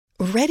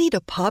Ready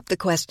to pop the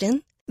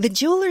question? The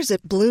jewelers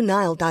at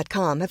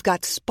BlueNile.com have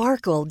got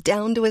sparkle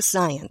down to a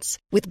science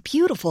with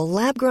beautiful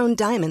lab-grown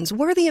diamonds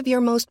worthy of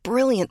your most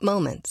brilliant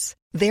moments.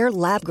 Their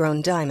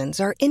lab-grown diamonds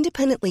are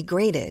independently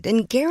graded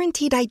and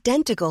guaranteed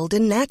identical to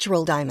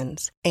natural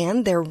diamonds,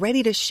 and they're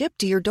ready to ship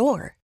to your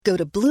door. Go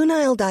to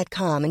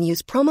BlueNile.com and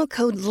use promo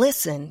code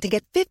LISTEN to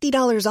get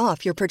 $50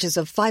 off your purchase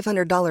of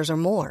 $500 or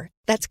more.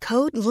 That's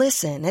code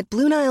LISTEN at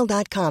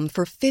BlueNile.com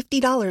for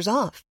 $50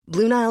 off.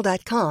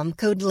 BlueNile.com,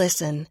 code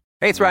LISTEN.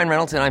 Hey, it's Ryan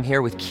Reynolds, and I'm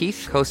here with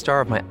Keith,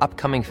 co-star of my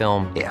upcoming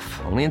film,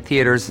 If, only in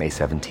theaters May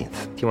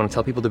 17th. Do you want to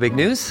tell people the big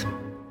news?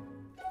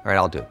 All right,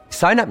 I'll do it.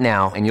 Sign up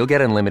now and you'll get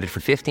unlimited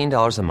for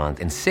 $15 a month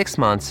and 6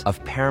 months of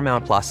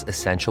Paramount Plus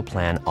Essential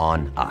Plan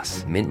on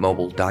us.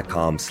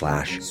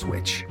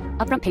 MintMobile.com/switch.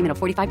 Upfront payment of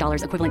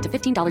 $45 equivalent to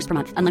 $15 per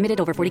month. Unlimited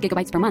over 40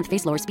 gigabytes per month.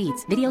 Face lower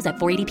speeds. Videos at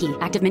 480p.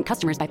 Active Mint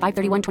customers by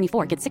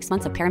 531.24 get 6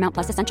 months of Paramount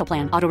Plus Essential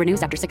Plan. Auto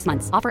renews after 6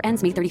 months. Offer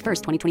ends May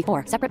 31st,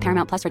 2024. Separate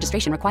Paramount Plus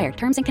registration required.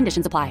 Terms and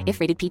conditions apply if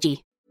rated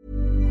PG.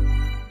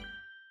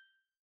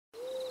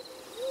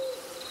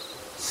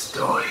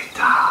 Story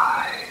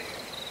time.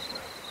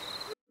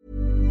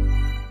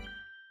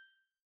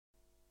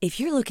 If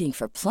you're looking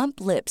for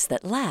plump lips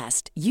that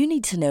last, you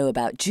need to know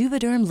about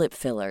Juvederm lip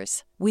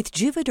fillers. With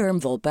Juvederm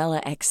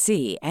Volbella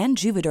XC and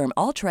Juvederm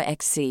Ultra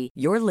XC,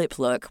 your lip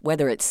look,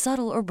 whether it's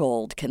subtle or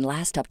bold, can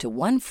last up to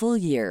 1 full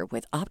year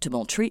with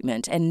optimal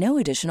treatment and no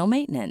additional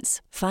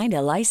maintenance. Find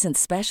a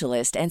licensed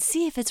specialist and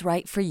see if it's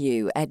right for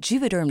you at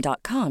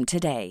Juvederm.com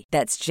today.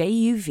 That's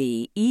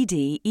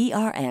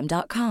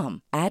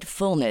JUVEDERM.com. Add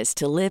fullness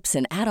to lips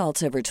in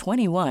adults over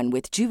 21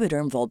 with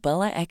Juvederm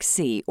Volbella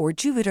XC or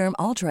Juvederm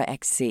Ultra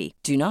XC.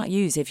 Do not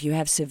use if you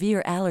have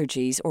severe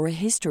allergies or a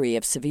history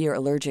of severe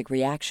allergic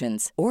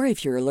reactions, or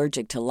if you're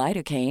allergic to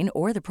lidocaine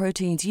or the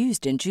proteins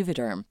used in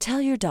Juvederm. Tell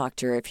your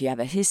doctor if you have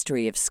a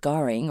history of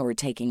scarring or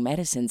taking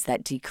medicines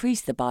that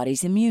decrease the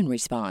body's immune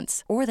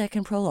response or that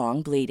can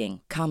prolong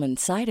bleeding. Common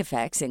side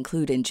effects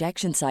include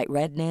injection site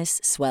redness,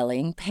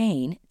 swelling,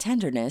 pain,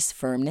 tenderness,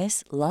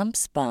 firmness,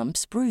 lumps,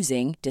 bumps,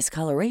 bruising,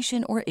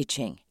 discoloration, or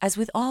itching. As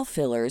with all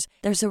fillers,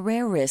 there's a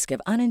rare risk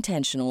of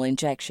unintentional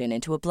injection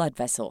into a blood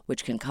vessel,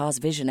 which can cause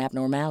vision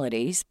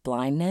abnormalities,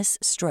 blindness,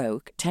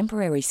 stroke,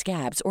 temporary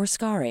scabs, or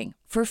scarring.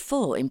 For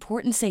full,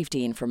 important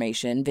safety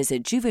information,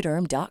 visit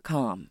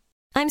Juvederm.com.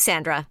 I'm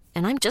Sandra,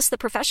 and I'm just the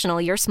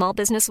professional your small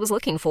business was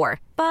looking for.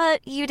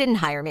 But you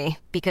didn't hire me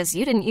because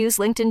you didn't use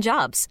LinkedIn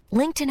Jobs.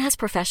 LinkedIn has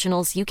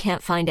professionals you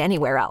can't find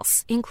anywhere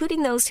else,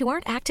 including those who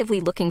aren't actively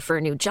looking for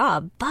a new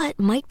job, but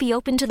might be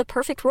open to the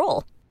perfect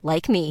role,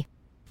 like me.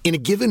 In a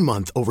given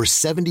month, over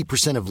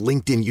 70% of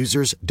LinkedIn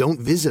users don't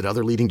visit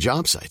other leading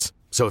job sites.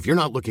 So if you're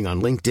not looking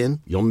on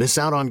LinkedIn, you'll miss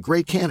out on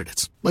great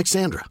candidates like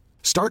Sandra.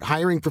 Start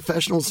hiring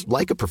professionals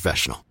like a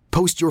professional.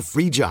 Post your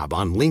free job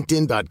on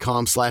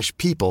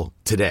linkedin.com/people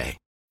today.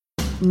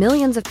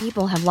 Millions of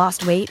people have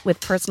lost weight with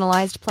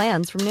personalized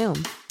plans from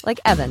Noom. Like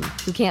Evan,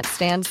 who can't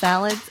stand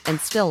salads and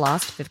still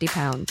lost 50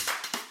 pounds.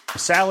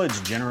 Salads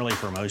generally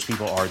for most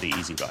people are the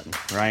easy button,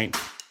 right?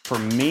 For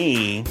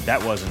me,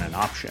 that wasn't an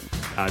option.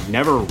 I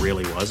never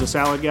really was a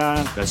salad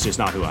guy. That's just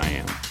not who I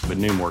am. But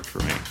Noom worked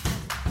for me.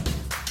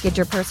 Get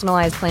your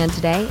personalized plan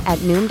today at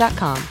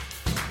Noom.com.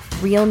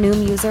 Real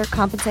Noom user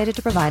compensated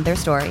to provide their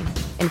story.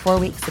 In 4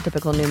 weeks, the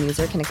typical Noom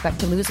user can expect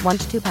to lose 1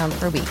 to 2 pounds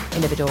per week.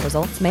 Individual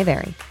results may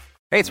vary.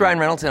 Hey, it's Ryan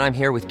Reynolds, and I'm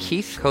here with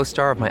Keith,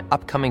 co-star of my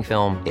upcoming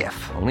film,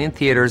 If, only in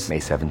theaters May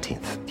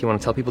 17th. Do you want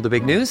to tell people the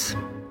big news?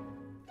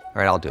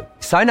 All right, I'll do it.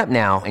 Sign up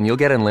now and you'll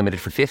get unlimited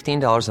for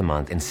 $15 a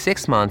month and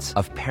 6 months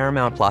of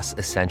Paramount Plus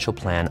Essential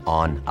Plan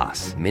on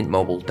us.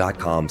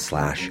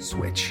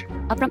 MintMobile.com/switch.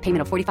 Upfront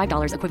payment of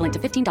 $45 equivalent to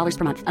 $15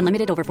 per month.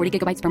 Unlimited over 40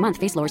 gigabytes per month.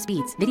 Face lower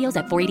speeds. Videos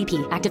at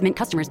 480p. Active Mint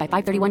customers by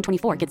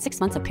 531.24 get 6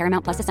 months of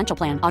Paramount Plus Essential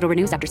Plan. Auto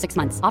renews after 6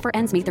 months. Offer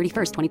ends May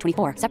 31st,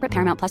 2024. Separate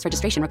Paramount Plus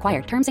registration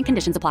required. Terms and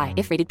conditions apply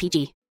if rated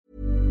PG.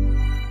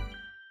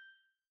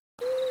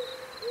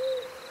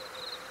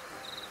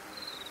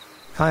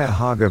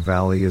 Cuyahoga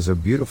Valley is a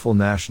beautiful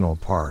national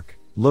park,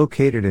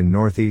 located in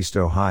northeast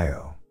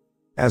Ohio.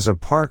 As a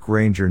park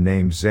ranger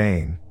named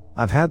Zane,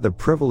 I've had the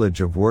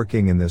privilege of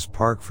working in this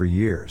park for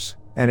years,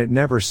 and it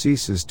never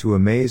ceases to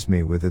amaze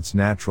me with its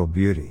natural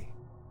beauty.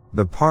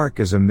 The park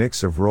is a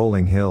mix of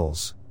rolling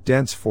hills,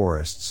 dense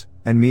forests,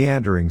 and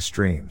meandering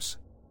streams.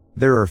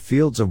 There are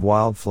fields of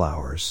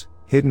wildflowers,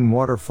 hidden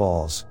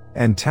waterfalls,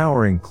 and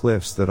towering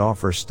cliffs that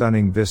offer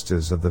stunning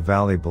vistas of the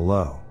valley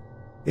below.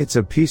 It's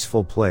a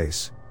peaceful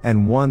place,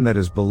 and one that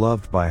is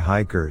beloved by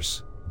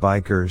hikers,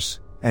 bikers,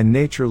 and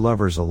nature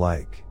lovers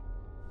alike.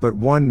 But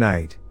one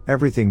night,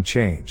 everything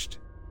changed.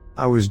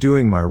 I was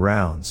doing my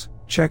rounds,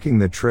 checking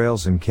the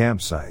trails and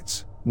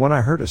campsites, when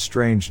I heard a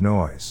strange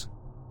noise.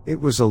 It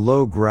was a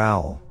low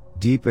growl,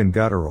 deep and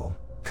guttural,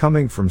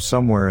 coming from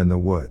somewhere in the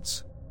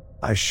woods.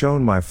 I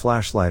shone my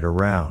flashlight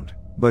around,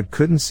 but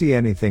couldn't see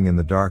anything in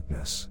the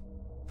darkness.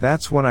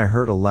 That's when I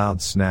heard a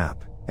loud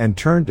snap, and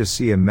turned to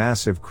see a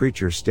massive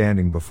creature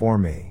standing before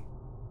me.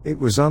 It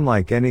was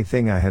unlike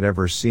anything I had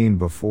ever seen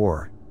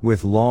before,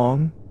 with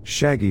long,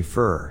 shaggy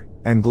fur,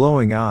 and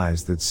glowing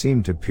eyes that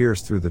seemed to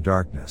pierce through the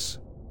darkness.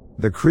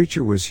 The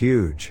creature was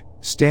huge,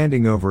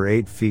 standing over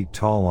 8 feet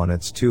tall on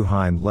its 2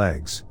 hind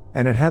legs,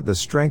 and it had the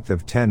strength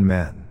of 10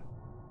 men.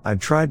 I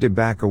tried to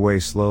back away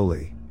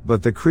slowly,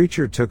 but the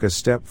creature took a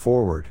step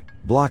forward,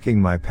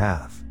 blocking my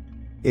path.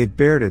 It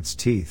bared its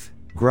teeth,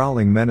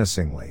 growling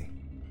menacingly.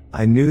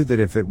 I knew that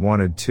if it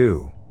wanted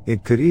to,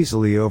 it could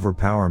easily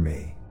overpower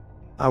me.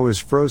 I was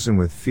frozen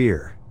with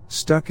fear,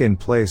 stuck in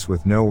place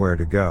with nowhere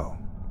to go.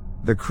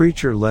 The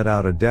creature let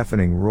out a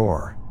deafening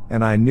roar,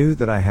 and I knew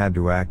that I had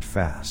to act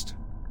fast.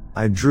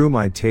 I drew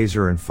my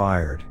taser and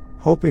fired,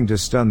 hoping to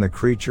stun the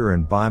creature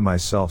and buy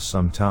myself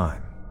some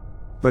time.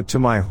 But to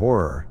my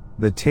horror,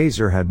 the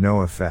taser had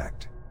no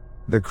effect.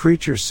 The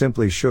creature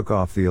simply shook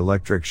off the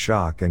electric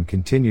shock and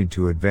continued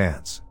to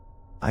advance.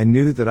 I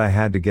knew that I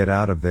had to get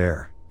out of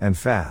there, and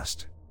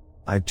fast.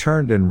 I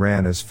turned and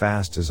ran as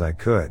fast as I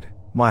could,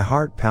 my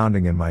heart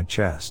pounding in my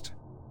chest.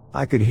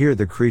 I could hear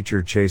the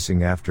creature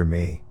chasing after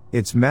me,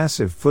 its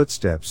massive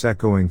footsteps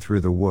echoing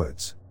through the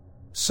woods.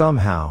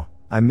 Somehow,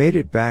 I made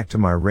it back to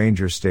my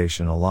ranger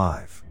station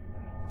alive.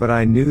 But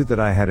I knew that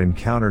I had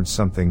encountered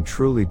something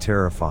truly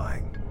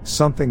terrifying,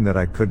 something that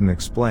I couldn't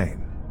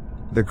explain.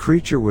 The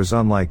creature was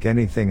unlike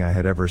anything I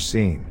had ever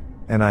seen,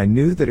 and I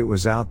knew that it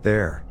was out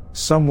there,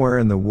 somewhere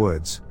in the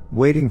woods,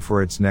 waiting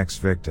for its next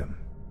victim.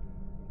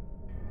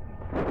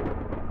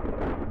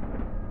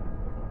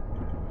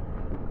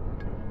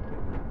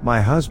 My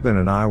husband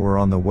and I were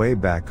on the way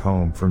back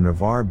home from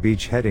Navarre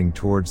Beach heading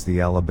towards the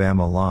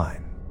Alabama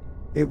line.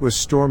 It was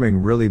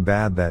storming really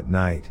bad that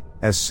night.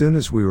 As soon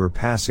as we were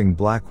passing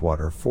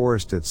Blackwater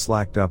Forest, it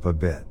slacked up a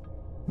bit.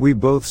 We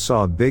both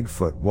saw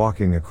Bigfoot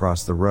walking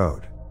across the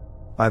road.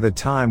 By the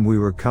time we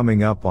were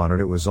coming up on it,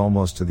 it was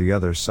almost to the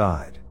other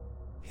side.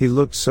 He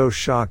looked so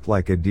shocked,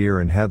 like a deer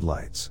in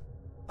headlights.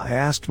 I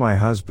asked my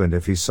husband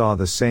if he saw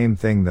the same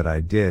thing that I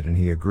did, and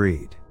he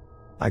agreed.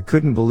 I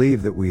couldn't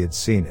believe that we had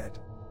seen it.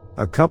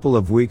 A couple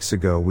of weeks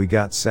ago we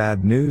got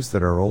sad news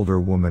that our older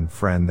woman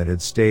friend that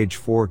had stage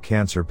 4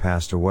 cancer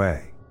passed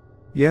away.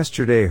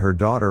 Yesterday her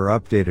daughter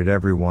updated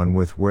everyone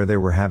with where they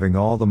were having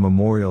all the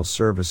memorial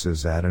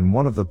services at, and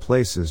one of the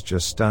places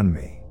just stunned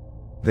me.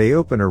 They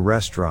opened a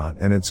restaurant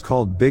and it's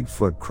called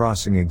Bigfoot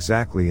Crossing,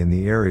 exactly in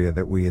the area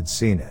that we had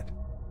seen it.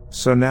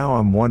 So now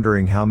I'm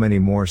wondering how many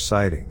more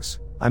sightings.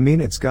 I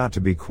mean, it's got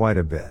to be quite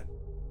a bit.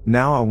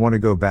 Now I want to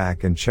go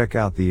back and check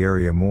out the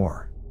area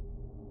more.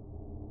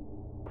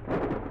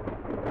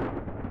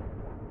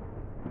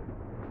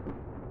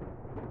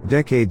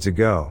 Decades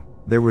ago,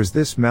 there was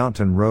this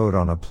mountain road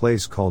on a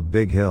place called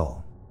Big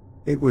Hill.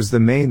 It was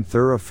the main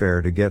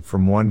thoroughfare to get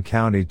from one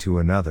county to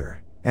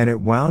another, and it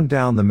wound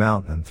down the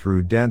mountain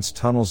through dense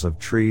tunnels of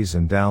trees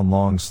and down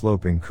long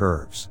sloping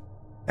curves.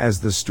 As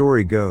the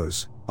story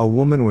goes, a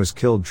woman was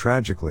killed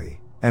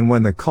tragically, and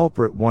when the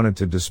culprit wanted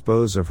to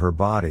dispose of her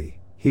body,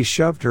 he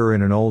shoved her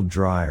in an old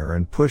dryer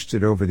and pushed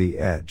it over the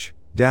edge,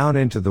 down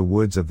into the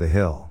woods of the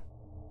hill.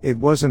 It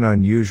wasn't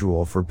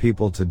unusual for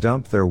people to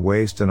dump their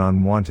waste and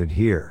unwanted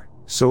here,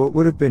 so it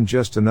would have been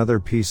just another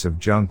piece of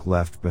junk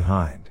left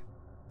behind.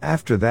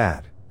 After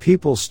that,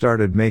 people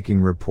started making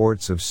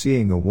reports of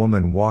seeing a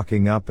woman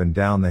walking up and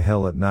down the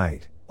hill at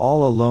night,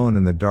 all alone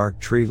in the dark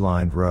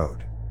tree-lined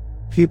road.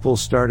 People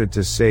started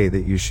to say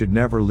that you should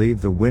never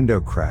leave the window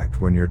cracked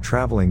when you're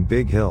traveling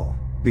Big Hill,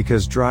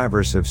 because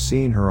drivers have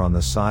seen her on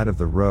the side of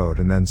the road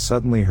and then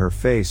suddenly her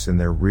face in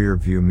their rear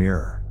view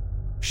mirror.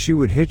 She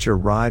would hitch a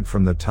ride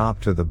from the top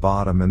to the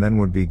bottom and then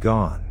would be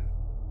gone.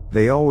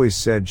 They always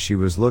said she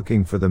was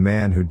looking for the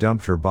man who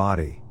dumped her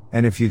body,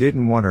 and if you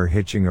didn't want her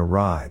hitching a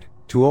ride,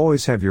 to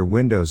always have your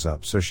windows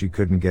up so she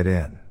couldn't get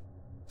in.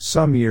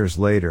 Some years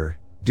later,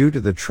 due to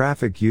the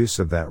traffic use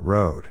of that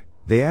road,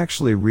 they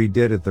actually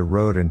redid the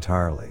road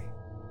entirely.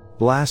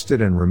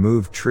 Blasted and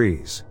removed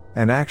trees,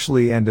 and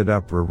actually ended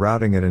up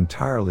rerouting it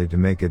entirely to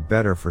make it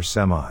better for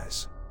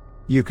semis.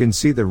 You can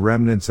see the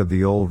remnants of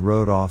the old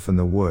road off in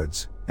the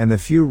woods, and the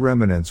few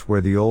remnants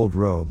where the old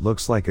road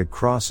looks like it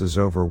crosses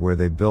over where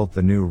they built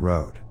the new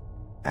road.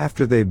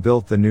 After they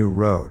built the new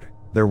road,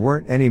 there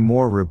weren't any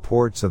more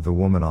reports of the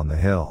woman on the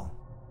hill.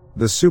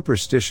 The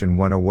superstition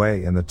went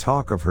away and the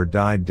talk of her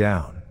died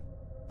down.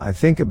 I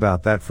think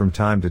about that from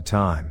time to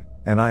time,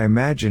 and I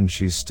imagine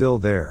she's still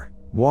there,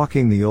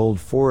 walking the old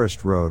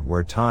forest road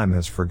where time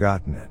has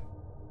forgotten it.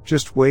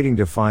 Just waiting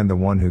to find the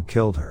one who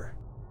killed her.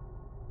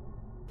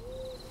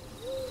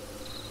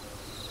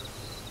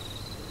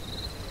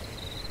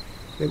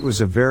 It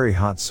was a very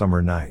hot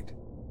summer night.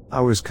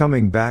 I was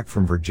coming back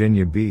from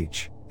Virginia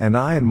Beach, and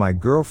I and my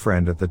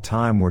girlfriend at the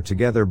time were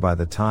together by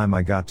the time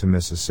I got to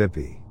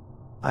Mississippi.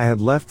 I had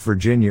left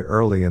Virginia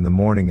early in the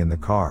morning in the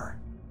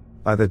car.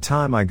 By the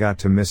time I got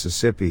to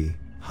Mississippi,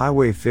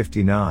 Highway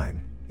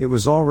 59, it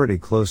was already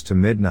close to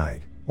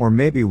midnight, or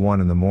maybe 1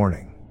 in the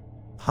morning.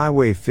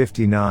 Highway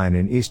 59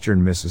 in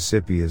eastern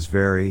Mississippi is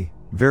very,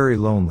 very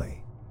lonely.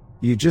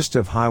 You just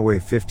have Highway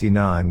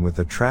 59 with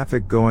the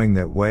traffic going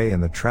that way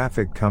and the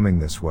traffic coming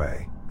this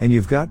way, and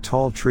you've got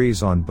tall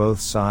trees on both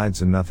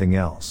sides and nothing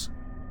else.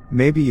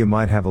 Maybe you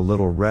might have a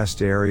little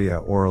rest area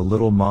or a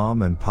little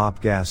mom and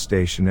pop gas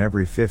station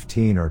every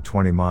 15 or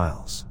 20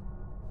 miles.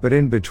 But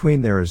in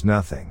between there is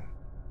nothing.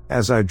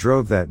 As I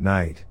drove that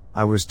night,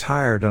 I was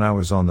tired and I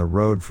was on the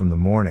road from the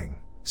morning,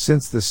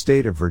 since the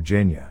state of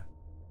Virginia.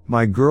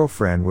 My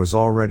girlfriend was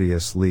already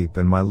asleep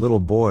and my little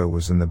boy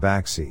was in the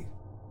backseat.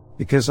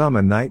 Because I'm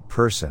a night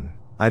person,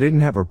 I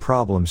didn't have a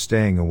problem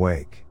staying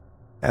awake.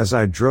 As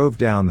I drove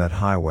down that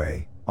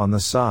highway, on the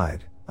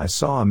side, I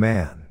saw a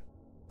man.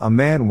 A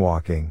man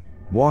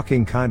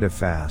walking kinda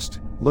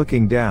fast,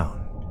 looking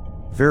down.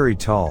 Very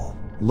tall,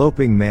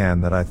 loping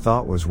man that I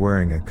thought was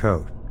wearing a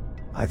coat.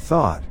 I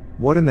thought,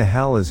 what in the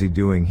hell is he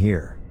doing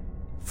here?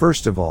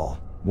 First of all,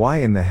 why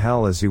in the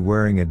hell is he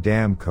wearing a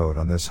damn coat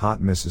on this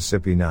hot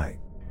Mississippi night?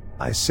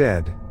 I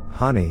said,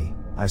 honey,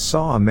 I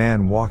saw a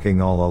man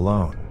walking all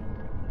alone.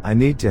 I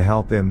need to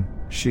help him,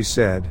 she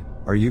said,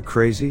 are you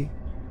crazy?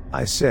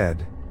 I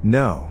said,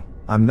 no,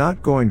 I'm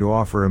not going to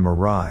offer him a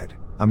ride.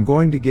 I'm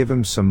going to give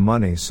him some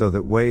money so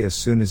that way as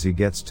soon as he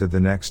gets to the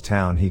next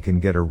town he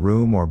can get a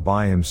room or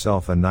buy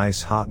himself a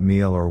nice hot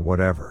meal or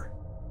whatever.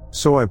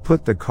 So I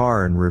put the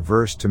car in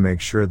reverse to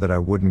make sure that I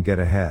wouldn't get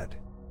ahead.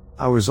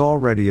 I was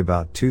already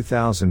about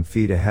 2,000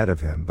 feet ahead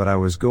of him, but I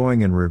was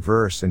going in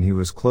reverse and he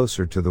was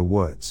closer to the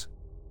woods.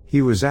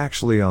 He was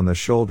actually on the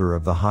shoulder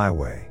of the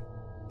highway.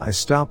 I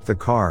stopped the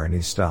car and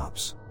he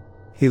stops.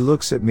 He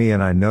looks at me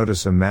and I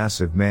notice a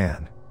massive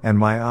man, and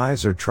my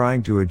eyes are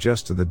trying to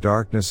adjust to the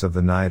darkness of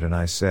the night, and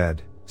I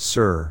said,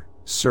 Sir,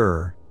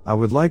 I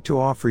would like to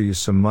offer you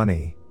some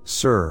money,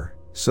 sir,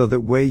 so that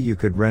way you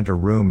could rent a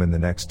room in the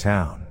next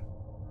town.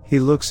 He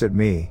looks at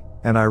me,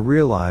 and I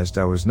realized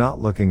I was not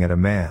looking at a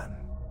man.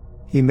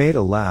 He made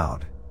a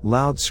loud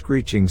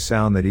screeching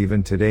sound that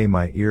even today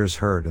my ears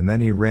hurt, and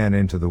then he ran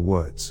into the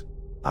woods.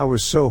 I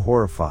was so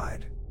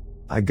horrified.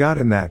 I got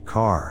in that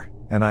car,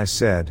 and I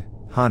said,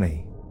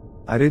 honey.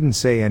 I didn't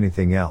say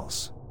anything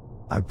else.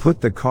 I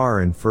put the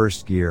car in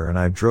first gear and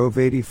I drove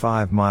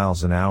 85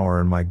 miles an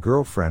hour, and my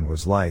girlfriend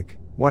was like,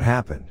 what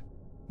happened?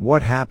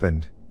 What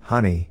happened,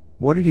 honey?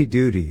 What did he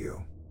do to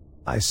you?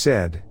 I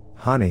said,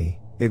 honey,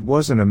 it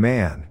wasn't a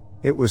man,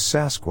 it was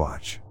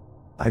Sasquatch.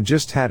 I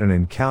just had an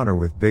encounter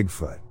with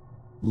Bigfoot.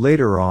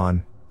 Later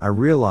on, I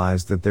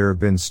realized that there have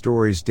been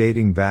stories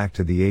dating back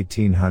to the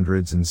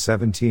 1800s and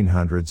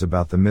 1700s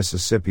about the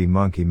Mississippi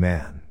Monkey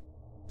Man.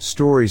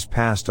 Stories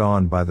passed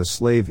on by the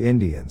slave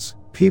Indians,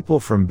 people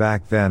from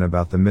back then,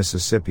 about the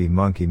Mississippi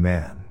Monkey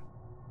Man.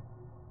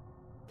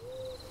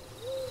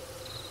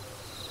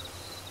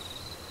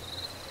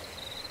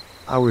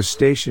 I was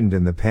stationed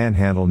in the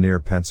Panhandle near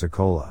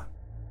Pensacola.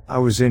 I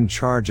was in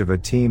charge of a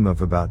team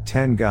of about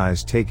 10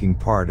 guys taking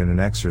part in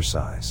an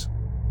exercise.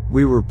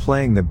 We were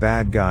playing the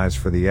bad guys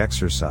for the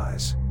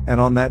exercise,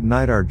 and on that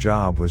night our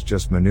job was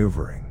just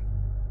maneuvering.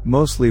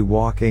 Mostly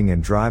walking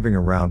and driving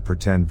around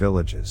pretend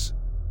villages.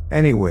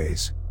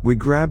 Anyways, we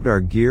grabbed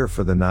our gear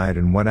for the night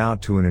and went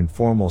out to an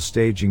informal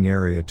staging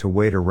area to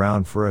wait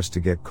around for us to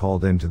get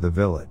called into the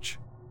village.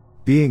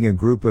 Being a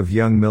group of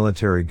young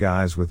military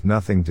guys with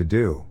nothing to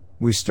do,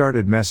 we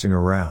started messing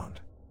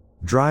around.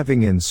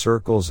 Driving in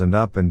circles and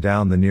up and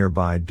down the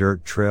nearby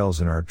dirt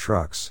trails in our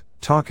trucks,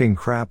 talking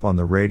crap on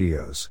the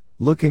radios,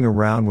 looking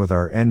around with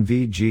our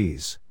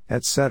NVGs,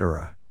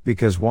 etc.,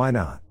 because why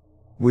not?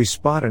 We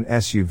spot an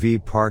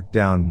SUV parked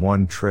down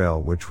one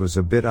trail, which was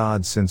a bit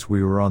odd since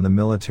we were on the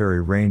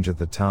military range at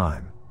the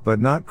time, but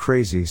not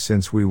crazy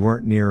since we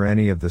weren't near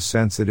any of the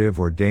sensitive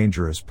or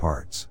dangerous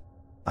parts.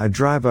 I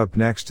drive up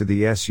next to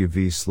the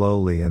SUV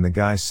slowly, and the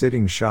guy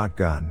sitting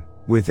shotgun,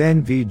 with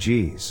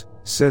NVGs,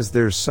 says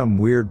there's some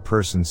weird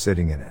person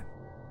sitting in it.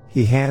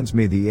 He hands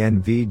me the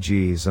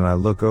NVGs and I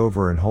look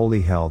over, and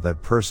holy hell,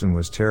 that person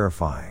was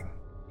terrifying.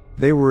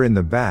 They were in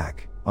the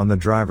back, on the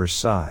driver's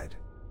side.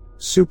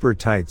 Super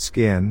tight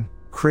skin,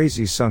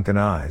 crazy sunken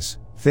eyes,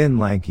 thin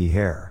lanky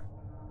hair.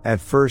 At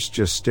first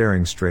just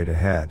staring straight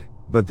ahead,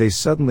 but they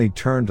suddenly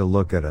turned to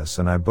look at us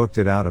and I booked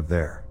it out of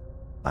there.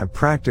 I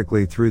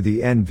practically threw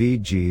the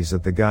NVGs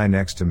at the guy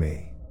next to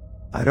me.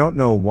 I don't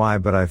know why,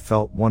 but I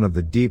felt one of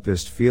the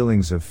deepest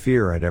feelings of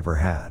fear I'd ever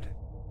had.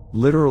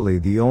 Literally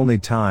the only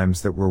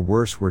times that were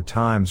worse were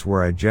times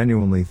where I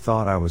genuinely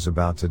thought I was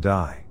about to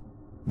die.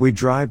 We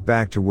drive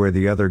back to where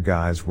the other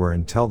guys were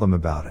and tell them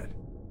about it.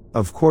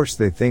 Of course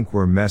they think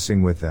we're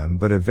messing with them,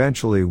 but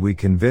eventually we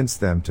convince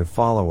them to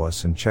follow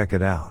us and check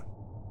it out.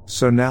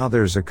 So now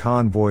there's a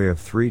convoy of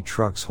 3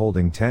 trucks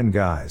holding 10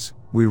 guys.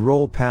 We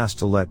roll past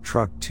to let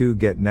truck 2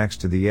 get next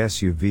to the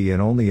SUV,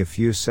 and only a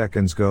few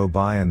seconds go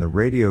by and the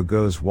radio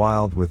goes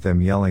wild with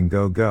them yelling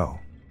go go.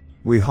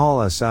 We haul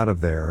us out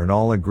of there and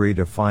all agree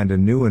to find a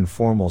new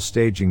informal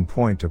staging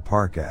point to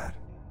park at.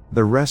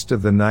 The rest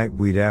of the night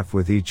we'd F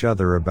with each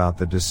other about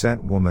the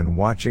descent woman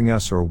watching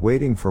us or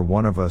waiting for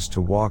one of us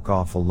to walk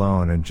off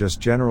alone and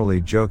just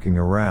generally joking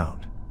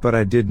around, but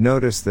I did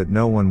notice that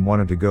no one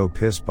wanted to go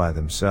piss by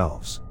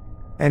themselves.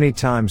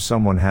 Anytime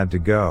someone had to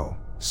go,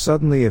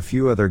 suddenly a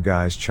few other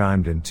guys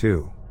chimed in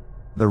too.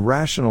 The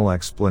rational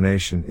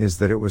explanation is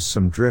that it was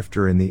some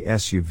drifter in the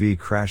SUV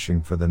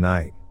crashing for the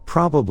night,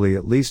 probably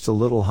at least a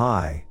little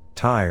high,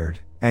 tired,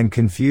 and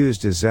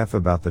confused as F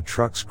about the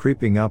trucks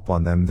creeping up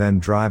on them then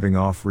driving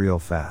off real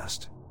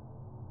fast.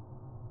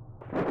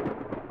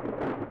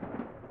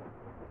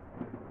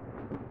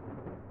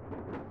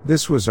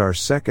 This was our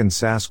second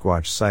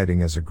Sasquatch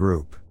sighting as a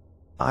group.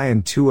 I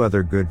and 2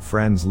 other good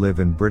friends live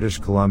in British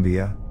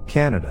Columbia,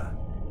 Canada.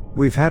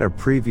 We've had a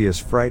previous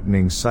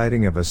frightening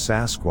sighting of a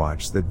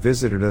Sasquatch that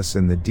visited us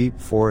in the deep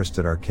forest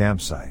at our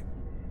campsite.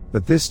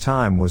 But this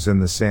time was in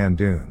the sand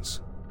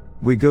dunes.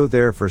 We go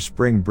there for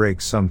spring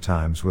break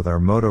sometimes with our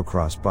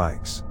motocross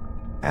bikes.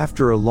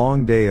 After a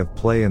long day of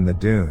play in the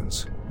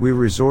dunes, we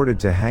resorted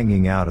to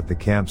hanging out at the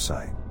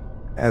campsite.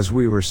 As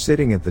we were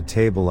sitting at the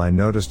table, I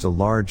noticed a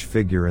large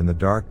figure in the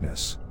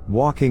darkness,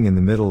 walking in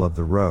the middle of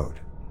the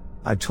road.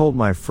 I told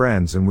my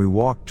friends and we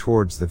walked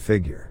towards the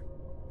figure.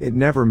 It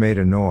never made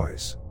a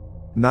noise.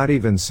 Not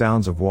even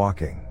sounds of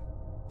walking.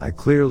 I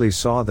clearly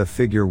saw the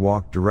figure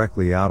walk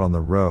directly out on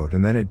the road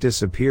and then it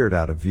disappeared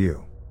out of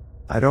view.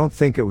 I don't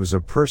think it was a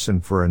person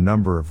for a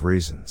number of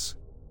reasons.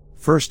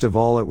 First of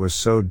all, it was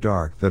so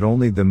dark that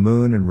only the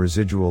moon and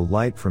residual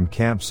light from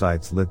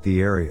campsites lit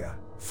the area.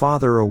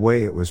 Farther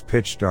away it was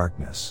pitch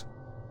darkness.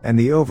 And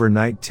the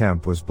overnight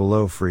temp was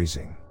below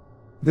freezing.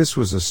 This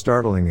was a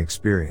startling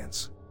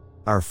experience.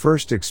 Our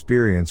first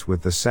experience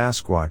with the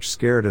Sasquatch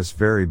scared us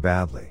very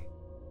badly.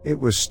 It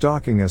was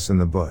stalking us in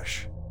the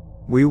bush.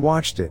 We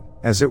watched it,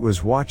 as it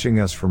was watching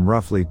us from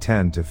roughly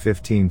 10 to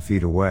 15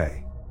 feet away.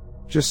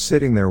 Just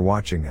sitting there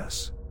watching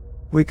us.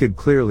 We could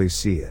clearly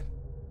see it.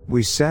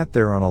 We sat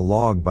there on a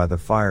log by the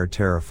fire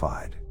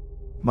terrified.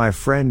 My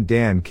friend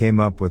Dan came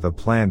up with a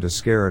plan to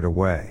scare it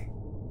away.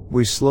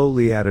 We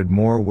slowly added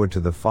more wood to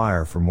the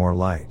fire for more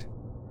light.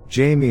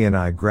 Jamie and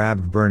I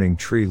grabbed burning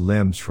tree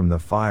limbs from the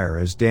fire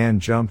as Dan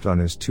jumped on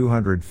his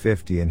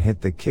 250 and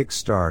hit the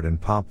kickstart and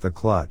popped the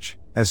clutch.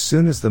 As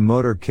soon as the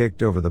motor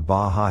kicked over, the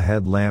Baja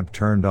headlamp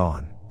turned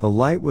on. The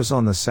light was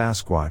on the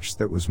Sasquatch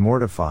that was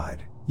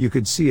mortified. You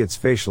could see its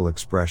facial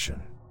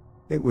expression.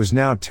 It was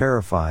now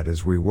terrified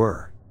as we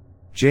were.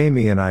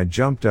 Jamie and I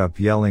jumped up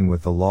yelling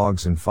with the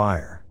logs and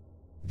fire.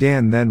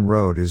 Dan then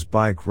rode his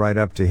bike right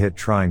up to it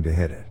trying to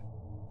hit it.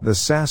 The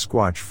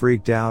Sasquatch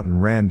freaked out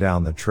and ran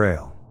down the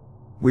trail.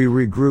 We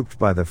regrouped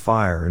by the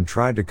fire and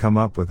tried to come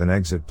up with an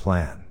exit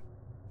plan.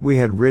 We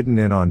had ridden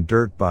in on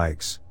dirt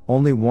bikes,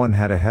 only one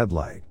had a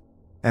headlight.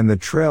 And the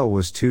trail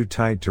was too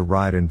tight to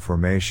ride in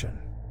formation.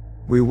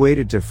 We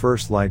waited to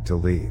first light to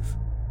leave.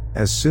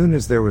 As soon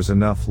as there was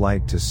enough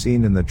light to see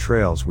in the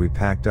trails, we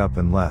packed up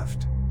and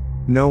left.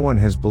 No one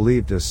has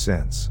believed us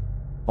since.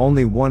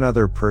 Only one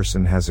other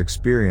person has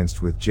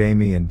experienced with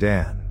Jamie and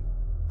Dan.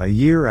 A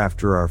year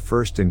after our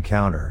first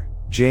encounter,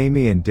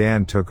 Jamie and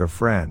Dan took a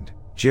friend,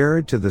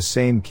 Jared, to the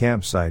same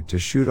campsite to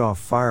shoot off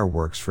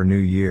fireworks for New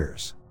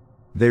Year's.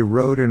 They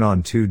rode in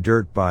on 2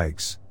 dirt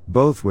bikes,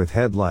 both with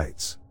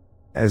headlights.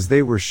 As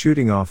they were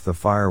shooting off the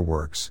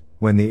fireworks,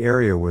 when the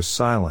area was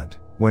silent,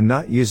 when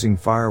not using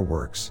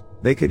fireworks,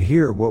 they could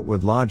hear what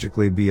would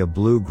logically be a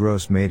blue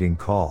grouse mating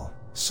call,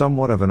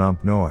 somewhat of an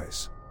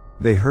noise.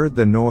 They heard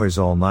the noise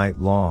all night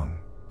long,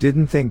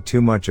 didn't think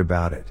too much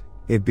about it.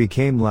 It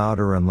became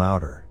louder and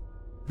louder.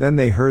 Then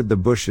they heard the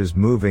bushes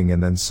moving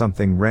and then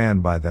something ran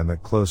by them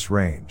at close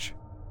range.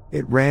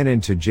 It ran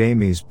into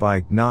Jamie's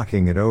bike,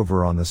 knocking it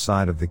over on the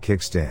side of the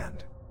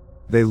kickstand.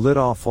 They lit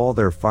off all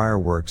their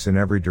fireworks in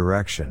every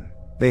direction.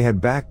 They had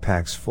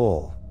backpacks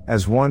full,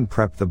 as one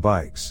prepped the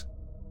bikes.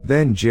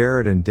 Then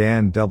Jared and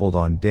Dan doubled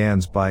on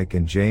Dan's bike,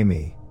 and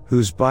Jamie,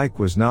 whose bike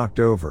was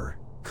knocked over,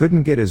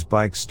 couldn't get his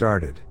bike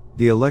started.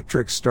 The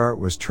electric start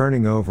was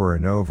turning over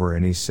and over,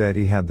 and he said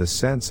he had the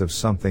sense of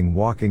something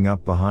walking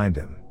up behind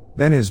him.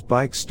 Then his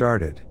bike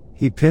started.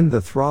 He pinned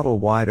the throttle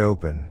wide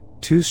open,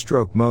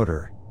 2-stroke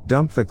motor,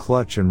 dumped the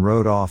clutch and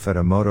rode off at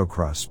a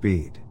motocross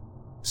speed.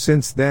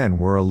 Since then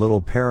we're a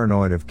little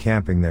paranoid of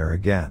camping there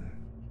again.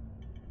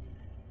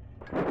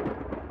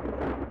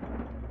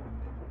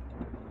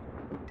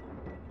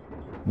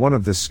 One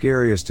of the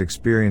scariest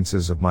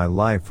experiences of my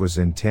life was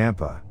in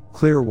Tampa,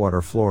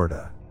 Clearwater,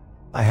 Florida.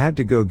 I had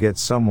to go get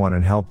someone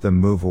and help them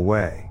move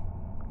away.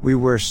 We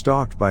were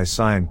stalked by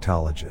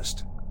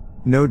Scientologists.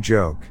 No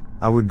joke,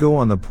 I would go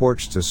on the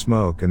porch to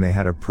smoke and they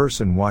had a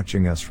person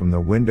watching us from the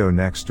window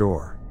next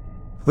door.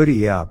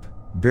 Hoodie up,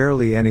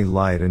 barely any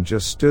light, and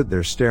just stood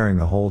there staring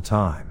the whole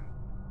time.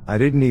 I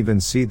didn't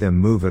even see them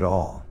move at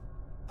all.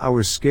 I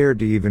was scared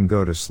to even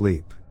go to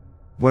sleep.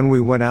 When we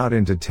went out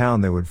into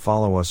town they would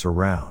follow us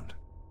around.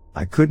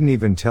 I couldn't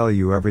even tell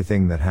you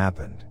everything that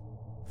happened.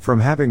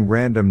 From having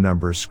random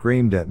numbers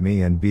screamed at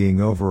me and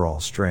being overall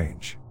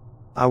strange.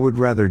 I would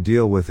rather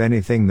deal with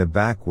anything the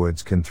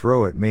backwoods can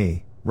throw at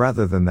me,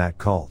 rather than that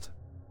cult.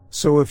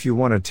 So if you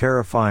want a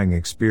terrifying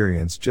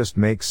experience, just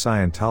make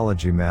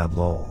Scientology mad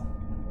lol.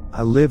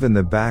 I live in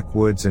the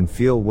backwoods and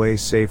feel way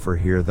safer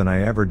here than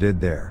I ever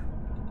did there.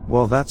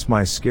 Well, that's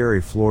my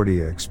scary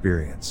Florida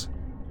experience.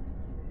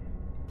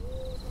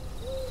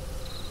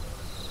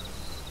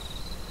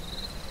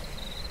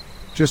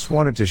 Just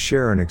wanted to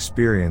share an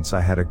experience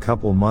I had a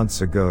couple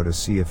months ago to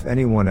see if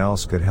anyone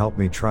else could help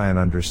me try and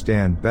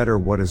understand better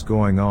what is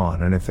going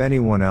on and if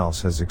anyone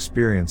else has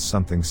experienced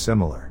something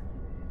similar.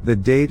 The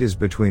date is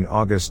between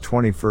August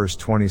 21,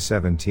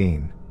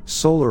 2017,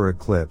 solar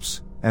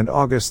eclipse, and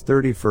August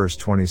 31,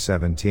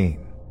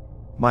 2017.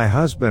 My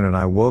husband and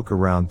I woke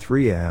around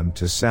 3 a.m.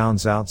 to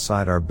sounds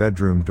outside our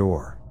bedroom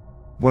door.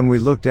 When we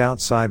looked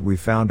outside, we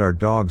found our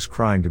dogs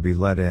crying to be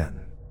let in.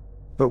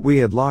 But we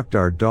had locked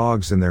our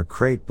dogs in their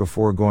crate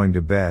before going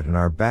to bed, and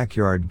our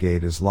backyard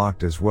gate is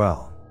locked as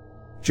well.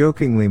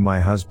 Jokingly, my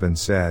husband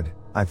said,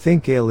 "I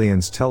think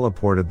aliens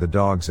teleported the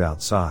dogs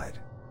outside."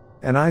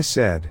 And I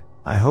said,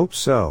 "I hope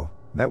so,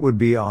 that would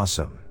be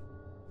awesome."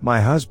 My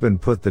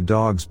husband put the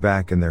dogs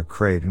back in their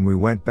crate and we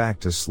went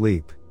back to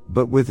sleep,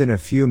 but within a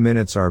few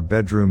minutes our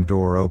bedroom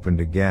door opened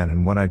again,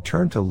 and when I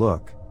turned to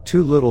look,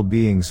 2 little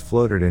beings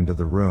floated into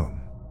the room.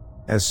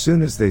 As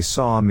soon as they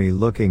saw me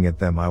looking at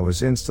them, I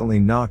was instantly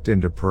knocked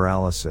into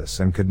paralysis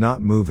and could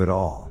not move at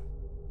all.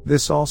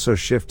 This also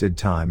shifted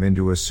time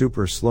into a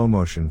super slow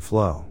motion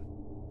flow.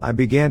 I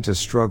began to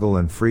struggle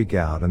and freak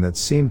out, and that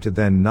seemed to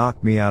then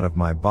knock me out of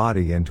my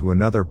body into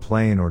another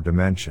plane or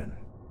dimension.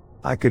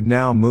 I could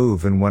now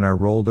move, and when I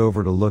rolled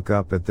over to look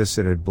up at this,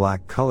 it had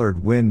black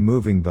colored wind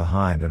moving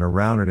behind and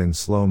around it in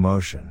slow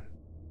motion.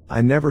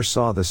 I never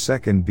saw the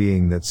second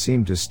being that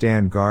seemed to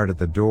stand guard at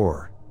the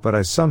door, but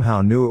I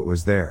somehow knew it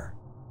was there.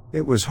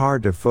 It was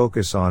hard to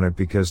focus on it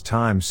because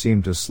time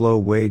seemed to slow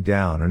way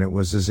down, and it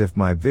was as if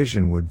my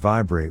vision would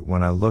vibrate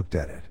when I looked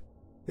at it.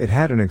 It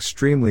had an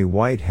extremely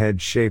white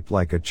head shaped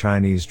like a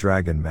Chinese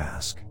dragon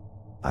mask.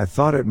 I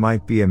thought it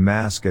might be a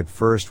mask at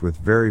first with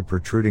very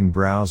protruding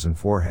brows and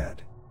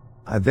forehead.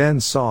 I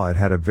then saw it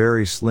had a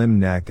very slim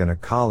neck and a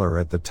collar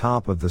at the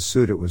top of the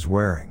suit it was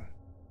wearing.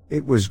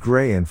 It was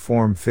gray and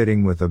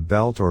form-fitting with a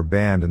belt or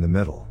band in the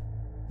middle.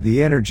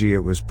 The energy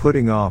it was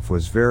putting off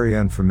was very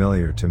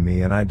unfamiliar to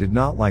me, and I did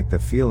not like the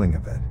feeling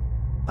of it.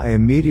 I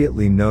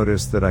immediately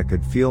noticed that I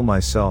could feel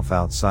myself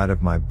outside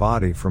of my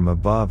body from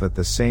above at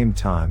the same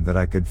time that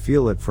I could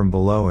feel it from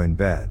below in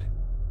bed.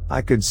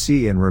 I could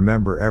see and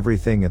remember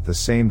everything at the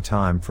same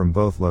time from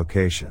both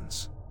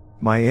locations.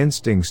 My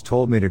instincts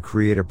told me to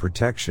create a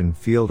protection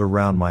field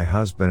around my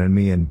husband and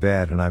me in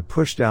bed, and I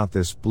pushed out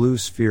this blue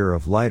sphere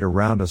of light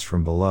around us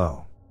from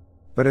below.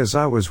 But as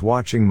I was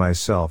watching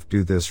myself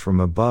do this from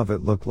above,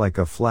 it looked like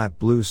a flat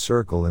blue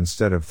circle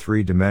instead of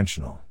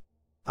 3-dimensional.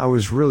 I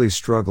was really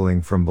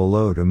struggling from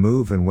below to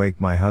move and wake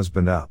my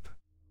husband up.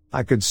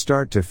 I could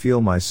start to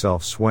feel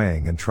myself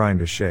swaying and trying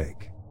to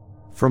shake.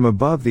 From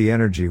above, the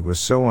energy was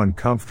so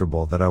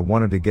uncomfortable that I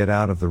wanted to get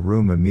out of the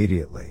room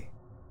immediately.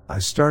 I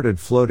started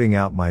floating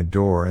out my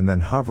door and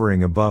then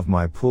hovering above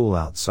my pool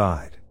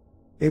outside.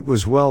 It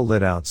was well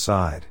lit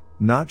outside.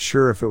 Not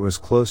sure if it was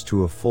close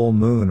to a full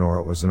moon or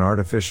it was an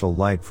artificial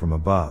light from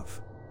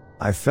above.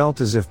 I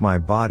felt as if my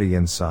body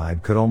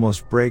inside could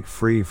almost break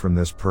free from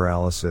this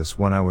paralysis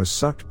when I was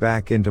sucked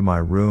back into my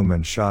room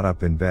and shot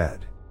up in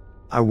bed.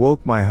 I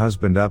woke my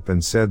husband up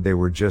and said they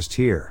were just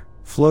here,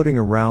 floating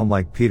around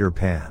like Peter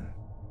Pan.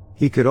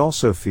 He could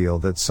also feel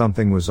that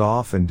something was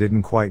off and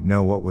didn't quite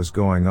know what was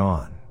going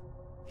on.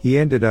 He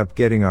ended up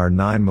getting our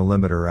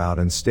 9mm out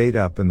and stayed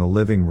up in the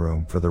living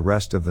room for the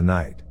rest of the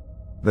night.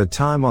 The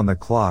time on the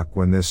clock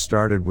when this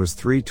started was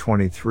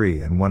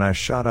 3:23, and when I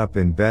shot up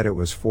in bed it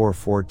was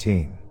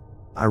 4:14.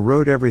 I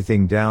wrote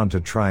everything down to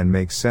try and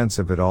make sense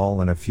of it all,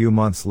 and a few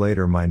months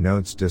later my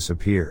notes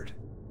disappeared.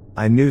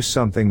 I knew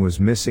something was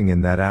missing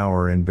in that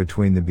hour in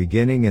between the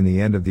beginning and the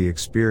end of the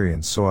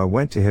experience, so I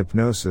went to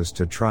hypnosis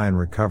to try and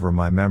recover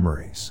my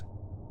memories.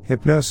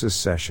 Hypnosis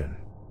session.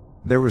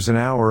 There was an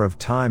hour of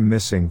time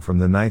missing from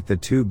the night the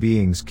 2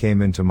 beings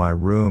came into my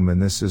room,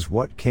 and this is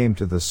what came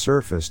to the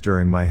surface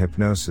during my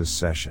hypnosis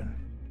session.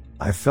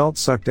 I felt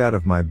sucked out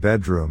of my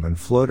bedroom and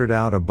floated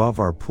out above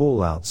our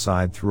pool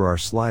outside through our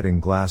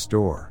sliding glass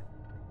door.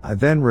 I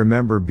then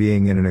remember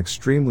being in an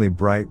extremely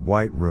bright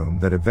white room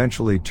that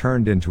eventually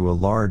turned into a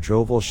large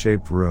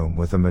oval-shaped room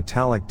with a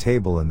metallic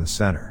table in the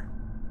center.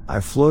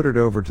 I floated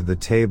over to the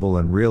table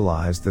and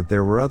realized that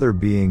there were other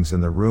beings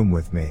in the room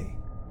with me.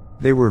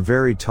 They were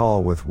very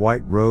tall with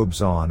white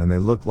robes on, and they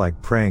looked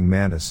like praying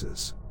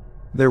mantises.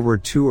 There were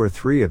 2 or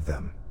 3 of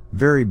them,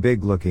 very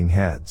big looking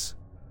heads.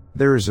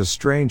 There is a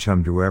strange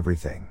hum to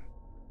everything.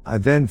 I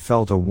then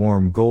felt a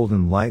warm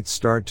golden light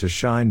start to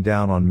shine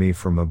down on me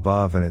from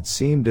above, and it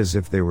seemed as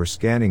if they were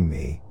scanning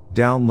me,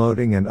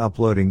 downloading and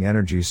uploading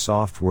energy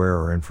software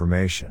or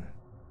information.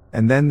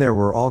 And then there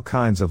were all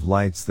kinds of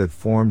lights that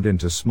formed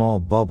into small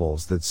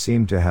bubbles that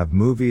seemed to have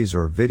movies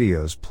or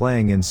videos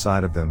playing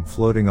inside of them,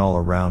 floating all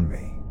around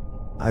me.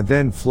 I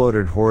then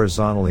floated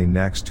horizontally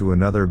next to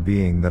another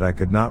being that I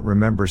could not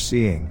remember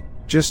seeing,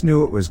 just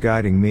knew it was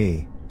guiding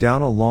me,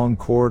 down a long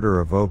corridor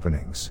of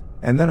openings,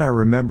 and then I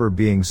remember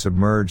being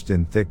submerged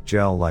in thick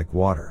gel-like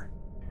water.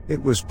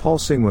 It was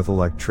pulsing with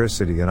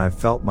electricity, and I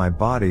felt my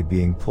body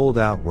being pulled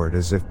outward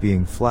as if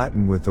being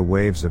flattened with the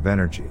waves of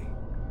energy.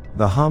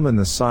 The hum in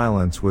the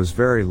silence was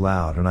very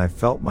loud, and I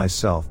felt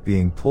myself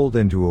being pulled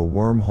into a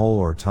wormhole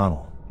or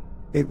tunnel.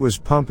 It was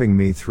pumping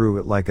me through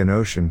it like an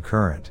ocean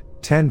current,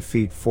 10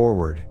 feet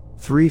forward,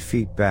 3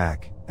 feet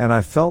back, and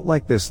I felt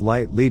like this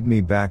light lead me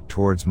back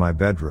towards my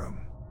bedroom.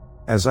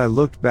 As I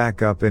looked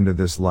back up into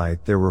this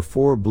light, there were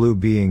 4 blue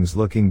beings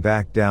looking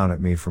back down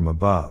at me from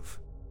above.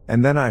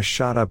 And then I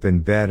shot up in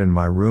bed in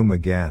my room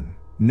again,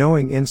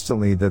 knowing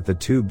instantly that the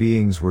 2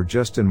 beings were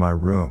just in my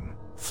room,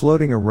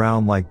 floating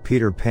around like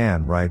Peter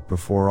Pan right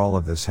before all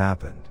of this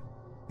happened.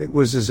 It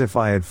was as if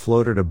I had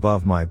floated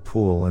above my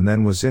pool and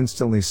then was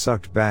instantly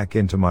sucked back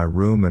into my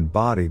room and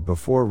body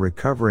before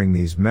recovering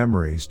these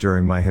memories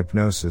during my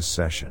hypnosis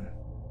session.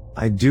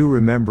 I do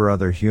remember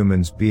other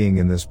humans being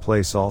in this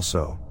place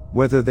also,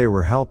 whether they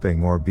were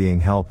helping or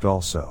being helped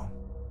also.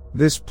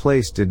 This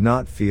place did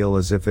not feel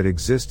as if it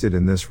existed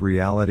in this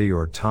reality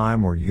or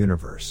time or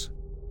universe.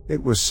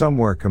 It was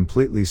somewhere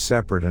completely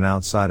separate and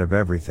outside of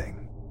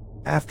everything.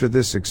 After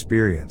this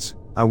experience,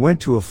 I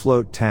went to a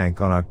float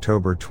tank on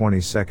October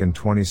 22,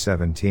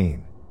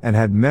 2017, and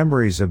had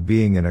memories of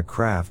being in a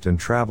craft and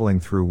traveling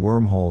through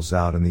wormholes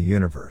out in the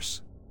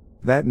universe.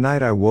 That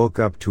night I woke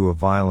up to a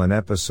violent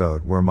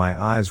episode where my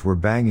eyes were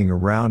banging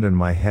around in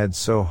my head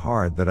so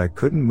hard that I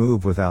couldn't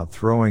move without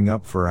throwing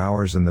up for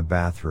hours in the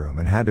bathroom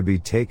and had to be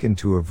taken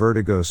to a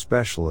vertigo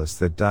specialist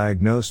that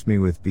diagnosed me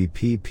with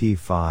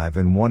BPP5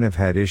 and one have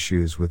had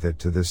issues with it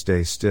to this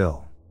day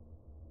still.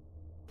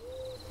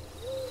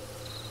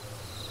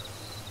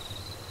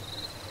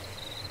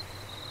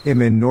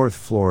 I'm in North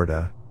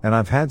Florida, and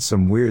I've had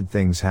some weird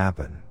things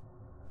happen.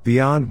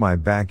 Beyond my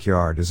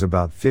backyard is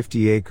about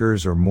 50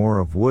 acres or more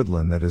of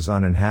woodland that is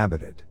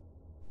uninhabited.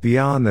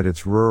 Beyond that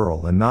it's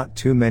rural and not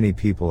too many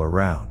people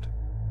around.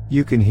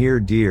 You can hear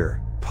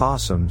deer,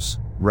 possums,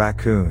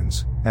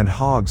 raccoons, and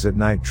hogs at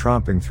night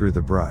tromping through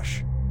the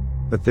brush.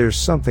 But there's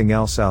something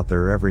else out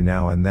there every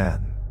now and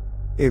then.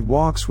 It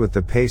walks with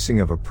the pacing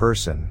of a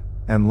person,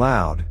 and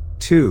loud,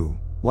 too,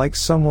 like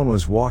someone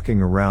was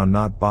walking around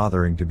not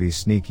bothering to be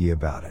sneaky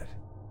about it.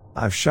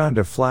 I've shined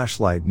a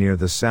flashlight near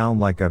the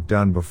sound like I've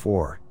done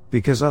before,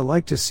 because I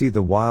like to see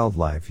the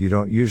wildlife you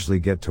don't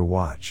usually get to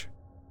watch.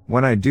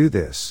 When I do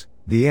this,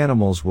 the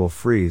animals will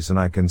freeze and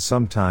I can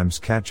sometimes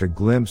catch a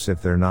glimpse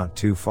if they're not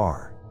too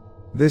far.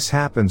 This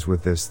happens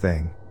with this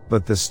thing,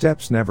 but the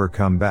steps never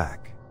come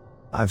back.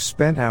 I've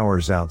spent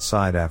hours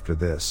outside after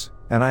this,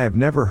 and I have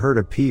never heard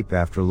a peep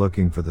after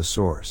looking for the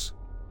source.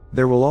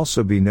 There will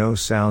also be no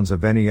sounds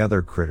of any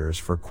other critters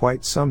for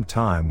quite some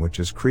time, which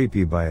is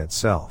creepy by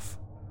itself.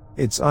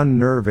 It's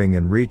unnerving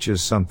and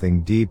reaches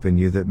something deep in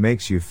you that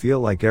makes you feel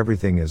like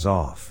everything is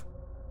off.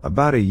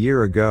 About a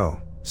year ago,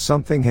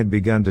 something had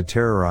begun to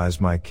terrorize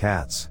my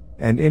cats,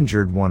 and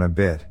injured one a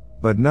bit,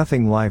 but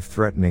nothing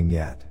life-threatening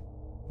yet.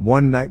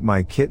 One night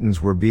my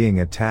kittens were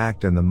being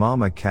attacked and the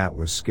mama cat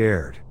was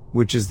scared,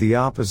 which is the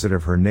opposite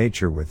of her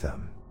nature with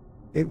them.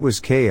 It was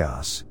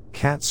chaos,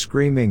 cats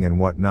screaming and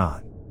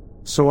whatnot.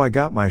 So I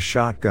got my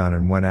shotgun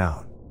and went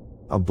out.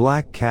 A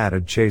black cat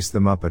had chased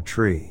them up a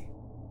tree.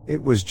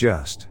 It was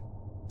just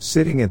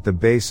sitting at the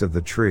base of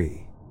the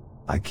tree.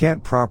 I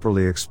can't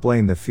properly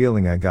explain the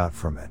feeling I got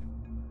from it.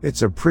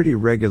 It's a pretty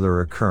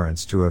regular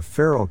occurrence to have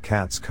feral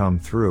cats come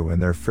through,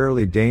 and they're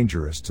fairly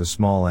dangerous to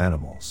small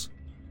animals.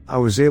 I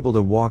was able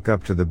to walk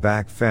up to the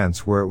back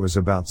fence where it was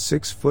about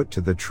 6 foot to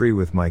the tree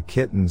with my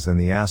kittens and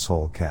the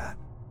asshole cat.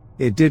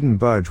 It didn't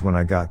budge when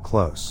I got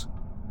close.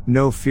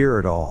 No fear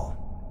at all.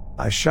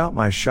 I shot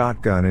my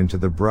shotgun into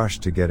the brush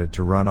to get it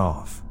to run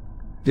off.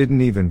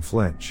 Didn't even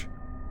flinch.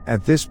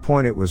 At this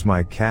point it was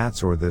my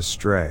cat's or this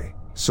stray,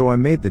 so I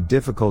made the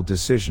difficult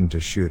decision to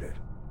shoot it.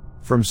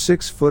 From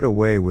 6 foot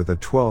away with a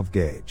 12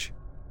 gauge.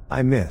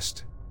 I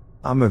missed.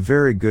 I'm a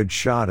very good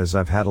shot as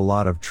I've had a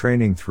lot of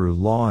training through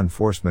law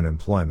enforcement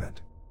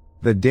employment.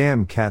 The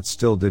damn cat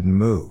still didn't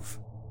move.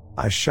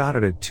 I shot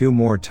at it 2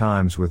 more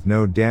times with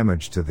no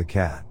damage to the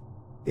cat.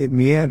 It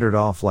meandered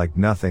off like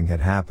nothing had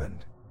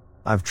happened.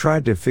 I've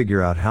tried to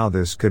figure out how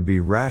this could be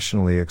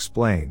rationally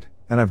explained,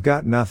 and I've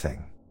got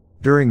nothing.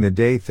 During the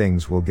day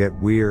things will get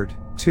weird,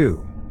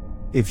 too.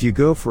 If you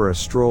go for a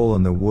stroll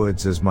in the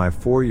woods as my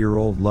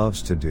 4-year-old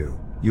loves to do,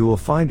 you will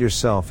find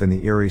yourself in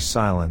the eerie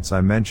silence I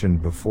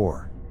mentioned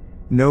before.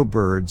 No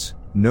birds,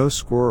 no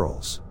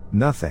squirrels,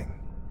 nothing.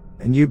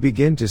 And you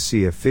begin to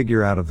see a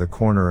figure out of the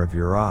corner of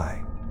your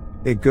eye.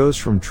 It goes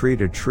from tree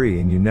to tree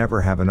and you never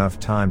have enough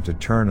time to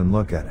turn and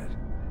look at it.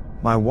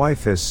 My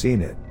wife has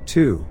seen it,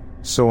 too.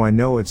 So I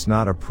know it's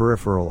not a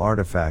peripheral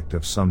artifact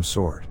of some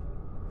sort.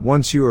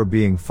 Once you are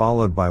being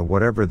followed by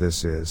whatever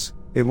this is,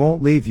 it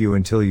won't leave you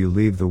until you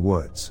leave the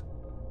woods.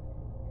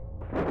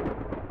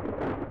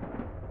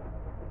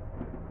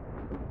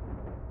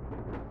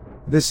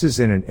 This is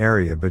in an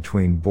area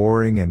between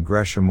Boring and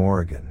Gresham,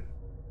 Oregon.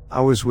 I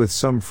was with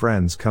some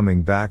friends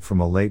coming back from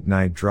a late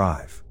night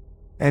drive.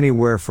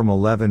 Anywhere from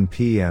 11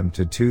 p.m.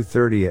 to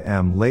 2:30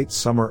 a.m. late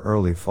summer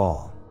early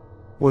fall.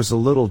 Was a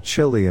little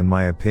chilly in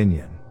my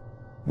opinion.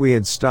 We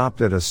had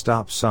stopped at a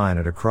stop sign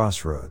at a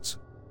crossroads.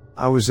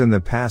 I was in the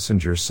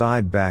passenger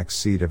side back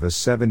seat of a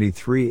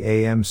 73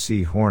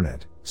 AMC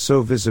Hornet,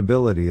 so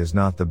visibility is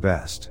not the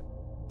best.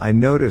 I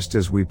noticed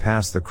as we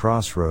passed the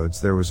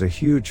crossroads there was a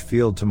huge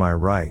field to my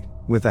right,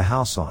 with a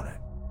house on it.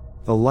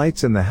 The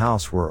lights in the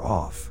house were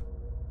off.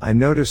 I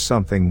noticed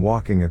something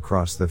walking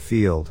across the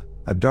field,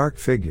 a dark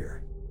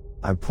figure.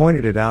 I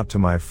pointed it out to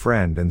my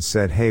friend and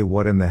said, "Hey,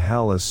 what in the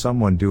hell is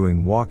someone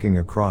doing walking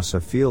across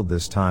a field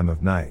this time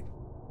of night?"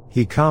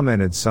 He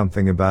commented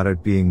something about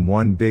it being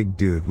one big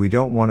dude we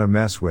don't want to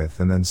mess with,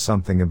 and then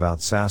something about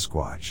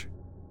Sasquatch.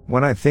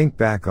 When I think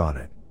back on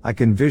it, I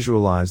can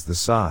visualize the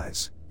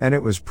size, and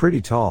it was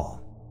pretty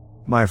tall.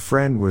 My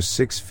friend was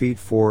 6 feet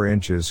 4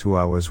 inches who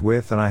I was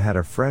with, and I had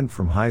a friend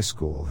from high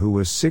school who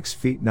was 6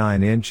 feet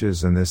 9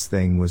 inches, and this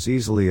thing was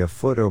easily a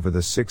foot over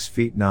the 6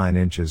 feet 9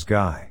 inches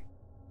guy.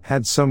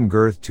 Had some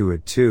girth to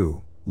it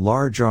too,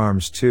 large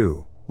arms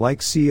too,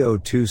 like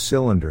CO2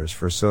 cylinders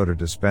for soda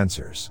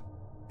dispensers.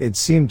 It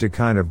seemed to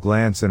kind of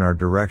glance in our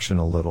direction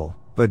a little,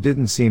 but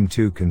didn't seem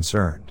too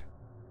concerned.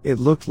 It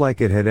looked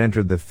like it had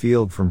entered the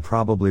field from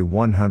probably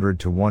 100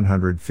 to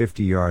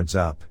 150 yards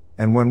up,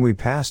 and when we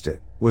passed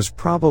it, was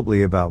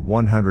probably about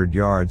 100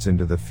 yards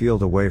into the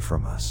field away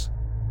from us.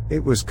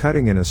 It was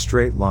cutting in a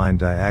straight line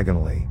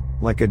diagonally,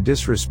 like a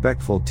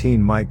disrespectful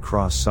teen might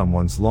cross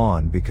someone's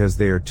lawn because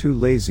they are too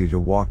lazy to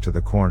walk to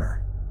the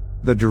corner.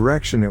 The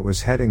direction it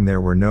was heading,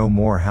 there were no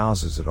more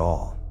houses at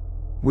all.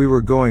 We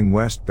were going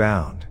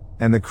westbound,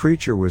 and the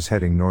creature was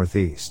heading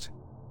northeast.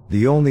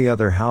 The only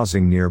other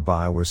housing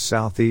nearby was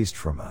southeast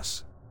from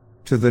us.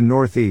 To the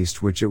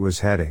northeast, which it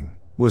was heading,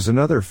 was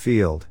another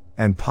field,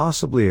 and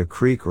possibly a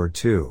creek or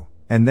two,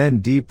 and then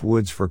deep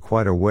woods for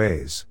quite a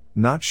ways,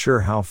 not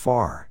sure how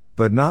far,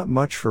 but not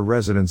much for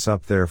residents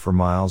up there for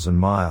miles and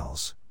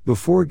miles,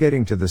 before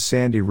getting to the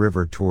Sandy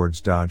River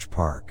towards Dodge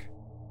Park.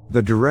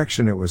 The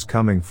direction it was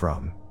coming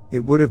from,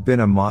 it would have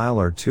been a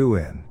mile or two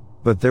in,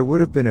 but there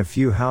would have been a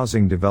few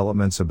housing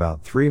developments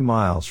about 3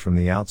 miles from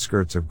the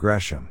outskirts of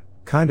Gresham,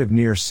 kind of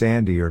near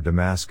Sandy or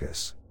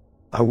Damascus.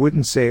 I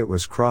wouldn't say it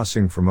was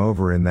crossing from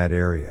over in that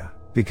area,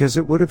 because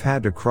it would have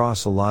had to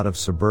cross a lot of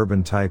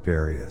suburban type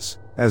areas,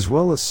 as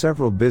well as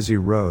several busy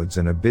roads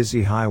and a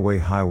busy highway,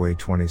 Highway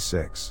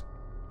 26.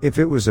 If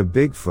it was a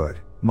Bigfoot,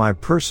 my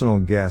personal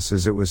guess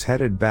is it was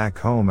headed back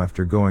home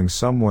after going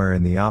somewhere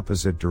in the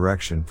opposite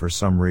direction for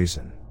some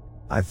reason.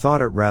 I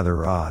thought it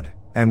rather odd,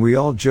 and we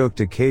all joked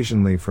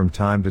occasionally from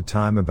time to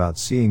time about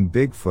seeing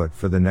Bigfoot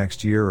for the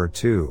next year or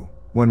two,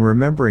 when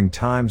remembering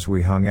times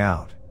we hung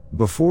out,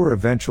 before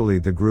eventually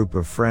the group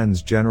of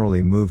friends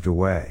generally moved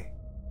away.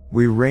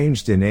 We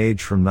ranged in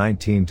age from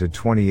 19 to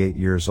 28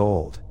 years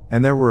old,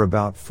 and there were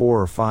about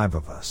 4 or 5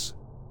 of us.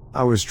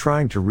 I was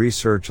trying to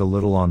research a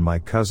little on my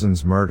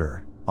cousin's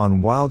murder,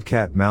 on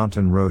Wildcat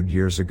Mountain Road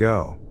years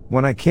ago,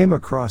 when I came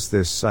across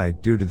this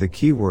site due to the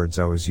keywords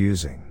I was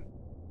using.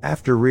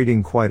 After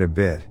reading quite a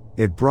bit,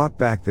 it brought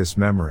back this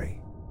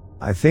memory.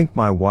 I think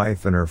my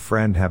wife and her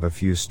friend have a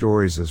few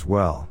stories as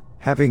well,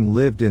 having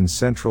lived in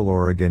Central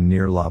Oregon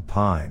near La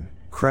Pine,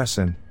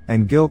 Crescent,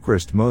 and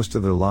Gilchrist most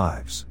of their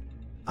lives.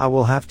 I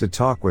will have to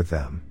talk with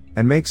them,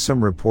 and make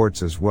some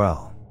reports as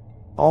well.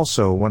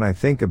 Also, when I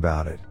think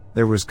about it,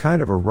 there was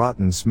kind of a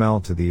rotten smell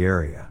to the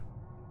area.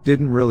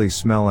 Didn't really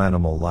smell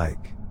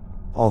animal-like.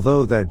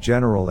 Although that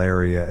general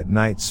area at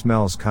night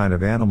smells kind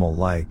of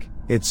animal-like,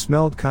 it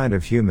smelled kind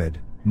of humid,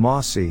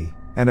 mossy,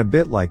 and a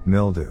bit like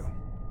mildew.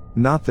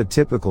 Not the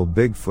typical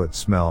Bigfoot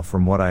smell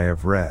from what I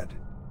have read.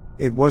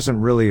 It wasn't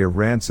really a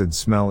rancid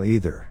smell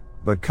either,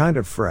 but kind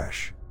of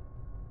fresh.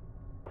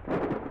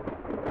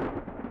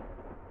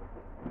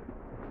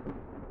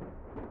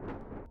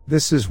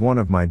 This is one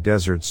of my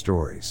desert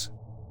stories.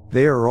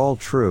 They are all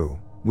true,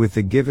 with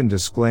the given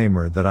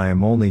disclaimer that I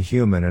am only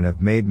human and have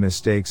made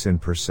mistakes in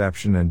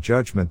perception and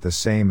judgment the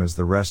same as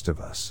the rest of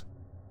us.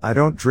 I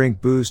don't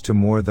drink booze to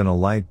more than a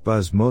light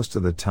buzz most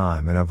of the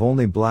time, and I've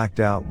only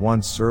blacked out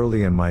once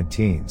early in my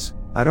teens.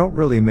 I don't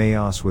really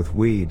mayos with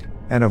weed,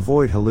 and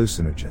avoid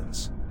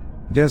hallucinogens.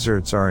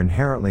 Deserts are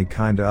inherently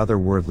kinda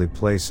otherworldly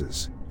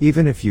places,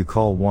 even if you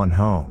call one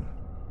home.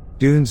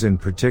 Dunes in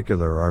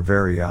particular are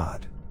very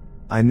odd.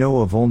 I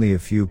know of only a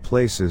few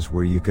places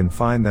where you can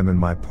find them in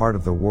my part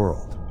of the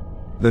world.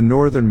 The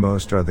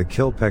northernmost are the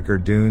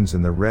Kilpecker Dunes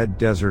in the Red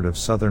Desert of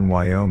southern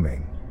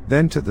Wyoming,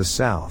 then to the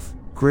south,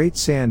 Great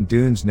Sand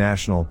Dunes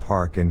National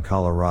Park in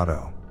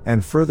Colorado,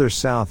 and further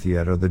south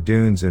yet are the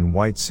dunes in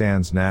White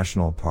Sands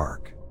National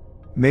Park.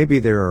 Maybe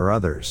there are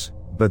others,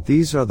 but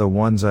these are the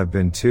ones I've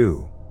been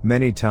to,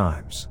 many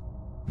times.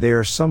 They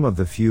are some of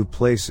the few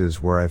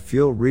places where I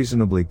feel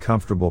reasonably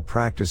comfortable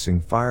practicing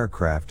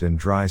firecraft in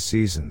dry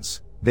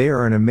seasons. They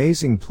are an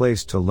amazing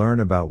place to learn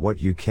about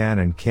what you can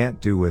and can't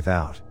do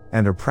without,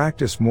 and to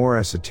practice more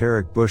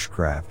esoteric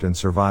bushcraft and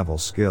survival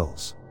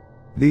skills.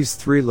 These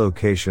 3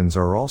 locations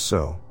are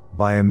also,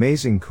 by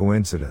amazing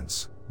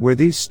coincidence, where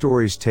these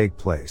stories take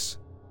place.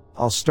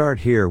 I'll start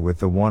here with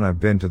the one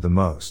I've been to the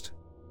most.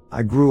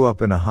 I grew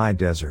up in a high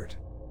desert.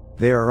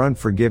 They are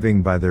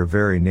unforgiving by their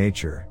very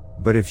nature,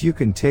 but if you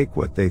can take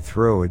what they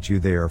throw at you,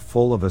 they are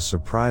full of a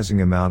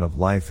surprising amount of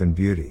life and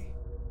beauty.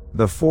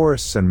 The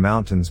forests and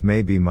mountains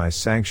may be my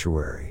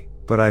sanctuary,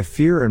 but I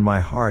fear in my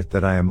heart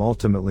that I am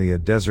ultimately a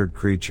desert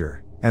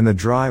creature, and the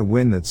dry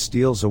wind that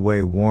steals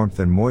away warmth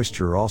and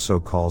moisture also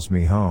calls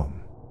me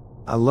home.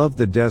 I love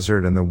the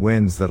desert and the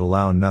winds that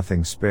allow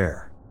nothing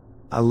spare.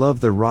 I love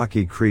the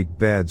rocky creek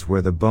beds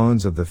where the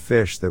bones of the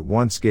fish that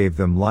once gave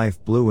them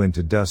life blew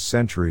into dust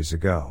centuries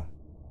ago.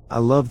 I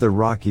love the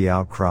rocky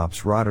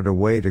outcrops rotted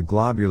away to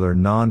globular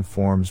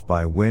non-forms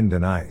by wind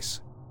and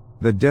ice.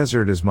 The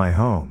desert is my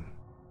home.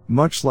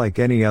 Much like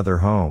any other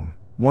home,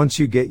 once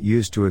you get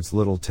used to its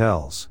little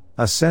tells,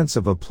 a sense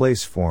of a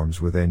place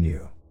forms within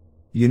you.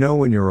 You know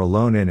when you're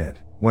alone in it,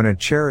 when a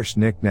cherished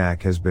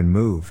knick-knack has been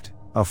moved,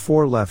 a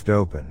floor left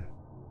open.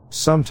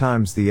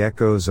 Sometimes the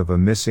echoes of a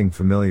missing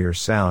familiar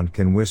sound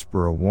can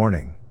whisper a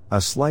warning, a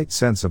slight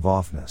sense of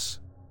offness.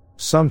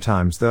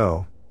 Sometimes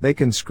though, they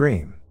can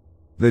scream.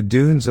 The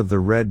dunes of the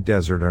Red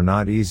Desert are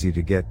not easy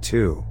to get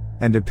to,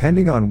 and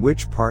depending on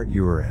which part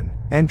you are in,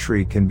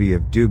 entry can be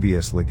of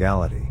dubious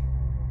legality.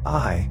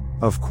 I,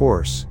 of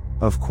course,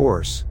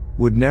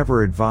 would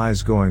never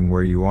advise going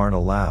where you aren't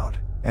allowed,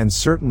 and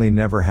certainly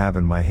never have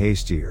in my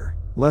hastier,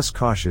 less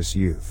cautious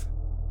youth.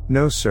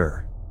 No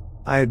sir.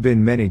 I had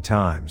been many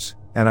times,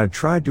 and I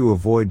tried to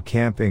avoid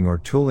camping or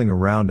tooling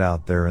around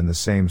out there in the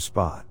same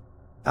spot.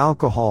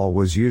 Alcohol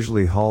was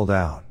usually hauled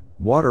out,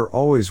 water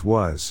always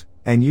was,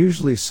 and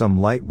usually some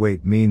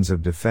lightweight means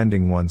of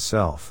defending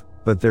oneself,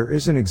 but there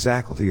isn't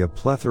exactly a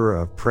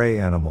plethora of prey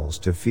animals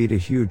to feed a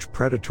huge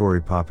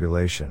predatory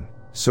population,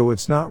 so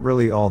it's not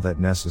really all that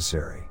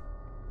necessary.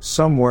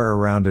 Somewhere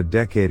around a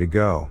decade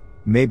ago,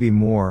 maybe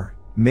more,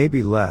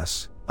 maybe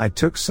less, I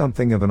took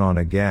something of an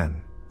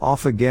on-again,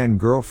 off-again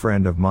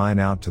girlfriend of mine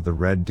out to the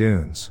Red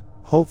Dunes,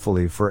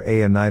 hopefully for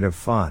a night of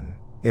fun,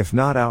 if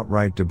not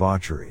outright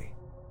debauchery.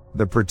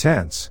 The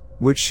pretense,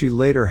 which she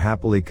later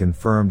happily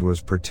confirmed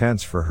was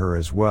pretense for her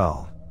as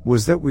well,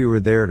 was that we were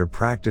there to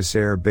practice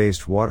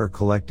air-based water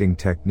collecting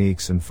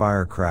techniques and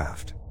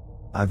firecraft.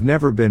 I've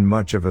never been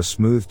much of a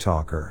smooth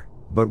talker,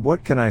 but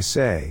what can I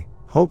say,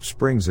 hope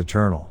springs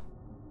eternal.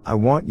 I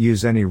won't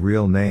use any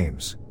real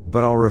names,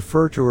 but I'll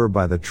refer to her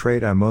by the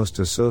trait I most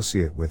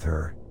associate with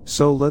her,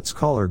 so let's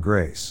call her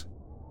Grace.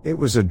 It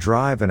was a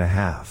drive and a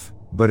half,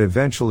 but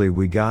eventually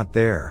we got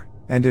there,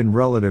 and in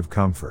relative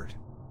comfort.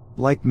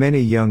 Like many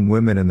young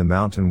women in the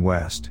Mountain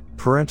West,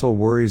 parental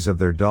worries of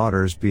their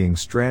daughters being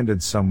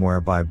stranded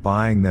somewhere by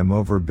buying them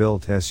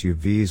overbuilt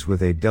SUVs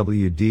with a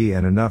WD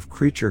and enough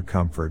creature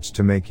comforts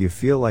to make you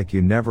feel like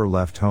you never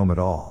left home at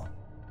all.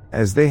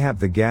 As they have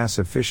the gas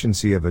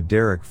efficiency of a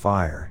derrick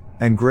fire,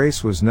 and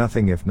Grace was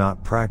nothing if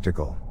not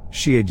practical,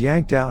 she had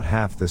yanked out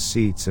half the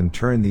seats and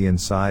turned the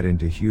inside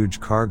into huge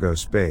cargo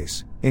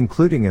space,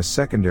 including a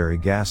secondary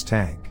gas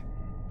tank.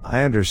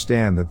 I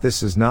understand that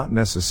this is not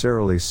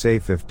necessarily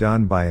safe if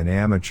done by an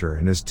amateur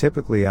and is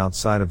typically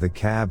outside of the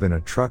cab in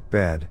a truck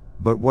bed,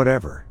 but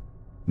whatever.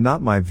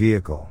 Not my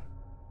vehicle.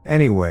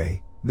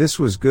 Anyway, this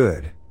was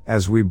good,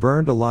 as we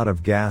burned a lot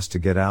of gas to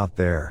get out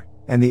there,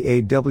 and the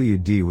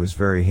AWD was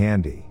very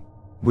handy.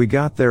 We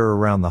got there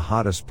around the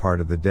hottest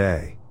part of the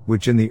day,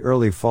 which in the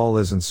early fall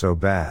isn't so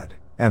bad,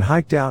 and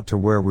hiked out to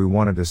where we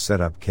wanted to set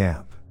up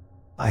camp.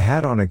 I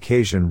had on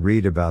occasion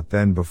read about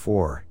then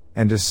before,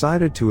 and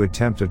decided to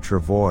attempt a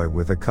travois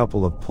with a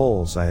couple of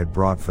poles I had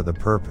brought for the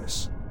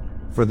purpose.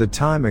 For the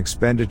time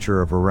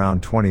expenditure of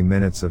around 20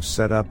 minutes of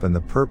setup and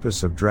the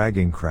purpose of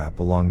dragging crap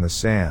along the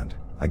sand,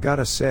 I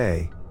gotta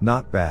say,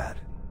 not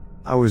bad.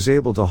 I was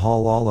able to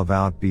haul all of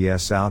out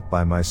BS out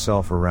by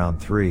myself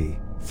around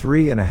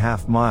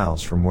 3.5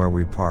 miles from where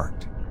we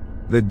parked.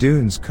 The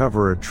dunes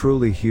cover a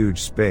truly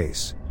huge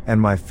space,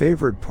 and my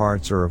favorite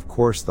parts are of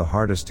course the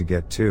hardest to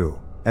get to,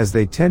 as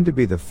they tend to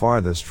be the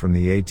farthest from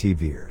the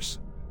ATVers.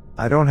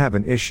 I don't have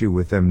an issue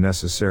with them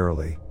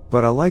necessarily,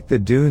 but I like the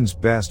dunes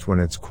best when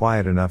it's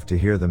quiet enough to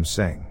hear them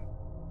sing.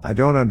 I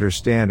don't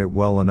understand it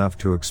well enough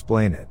to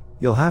explain it,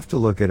 you'll have to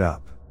look it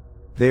up.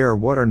 They are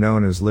what are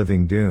known as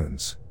living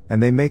dunes,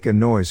 and they make a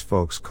noise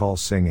folks call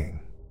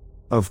singing.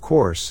 Of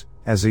course,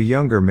 as a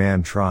younger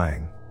man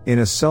trying, in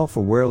a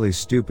self-awarely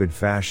stupid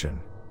fashion,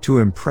 to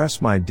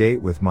impress my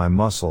date with my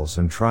muscles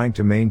and trying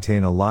to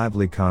maintain a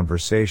lively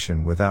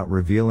conversation without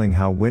revealing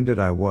how winded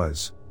I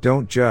was,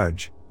 don't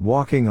judge,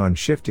 walking on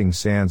shifting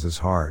sands is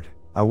hard.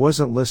 I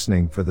wasn't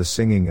listening for the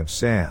singing of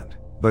sand,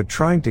 but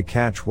trying to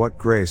catch what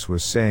Grace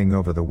was saying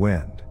over the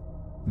wind.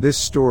 This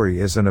story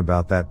isn't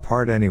about that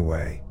part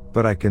anyway,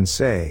 but I can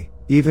say,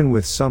 even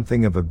with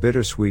something of a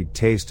bittersweet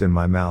taste in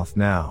my mouth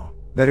now,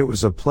 that it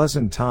was a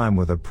pleasant time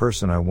with a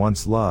person I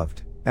once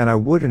loved, and I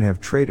wouldn't have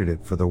traded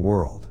it for the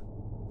world.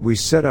 We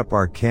set up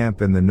our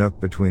camp in the nook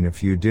between a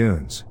few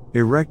dunes,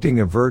 erecting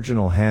a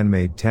virginal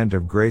handmade tent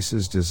of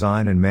Grace's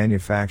design and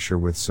manufacture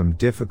with some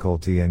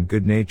difficulty and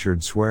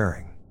good-natured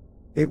swearing.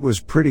 It was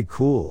pretty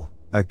cool,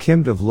 a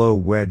kind of low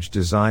wedge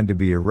designed to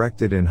be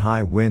erected in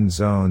high wind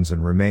zones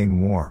and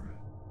remain warm.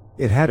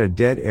 It had a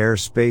dead air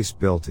space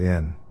built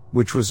in,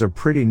 which was a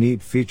pretty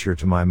neat feature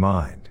to my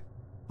mind.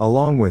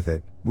 Along with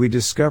it, we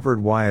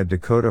discovered why a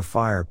Dakota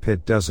fire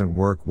pit doesn't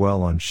work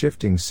well on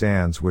shifting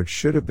sands, which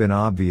should have been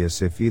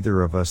obvious if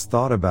either of us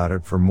thought about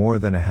it for more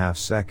than a half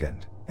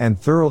second. And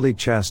thoroughly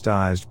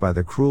chastised by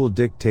the cruel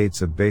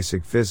dictates of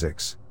basic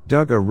physics,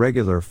 Dug a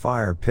regular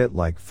fire pit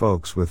like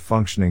folks with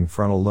functioning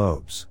frontal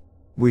lobes.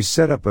 We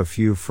set up a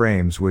few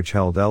frames which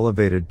held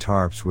elevated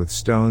tarps with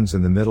stones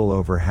in the middle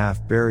over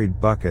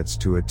half-buried buckets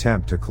to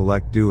attempt to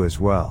collect dew as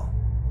well.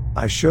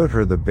 I showed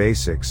her the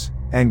basics,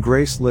 and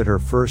Grace lit her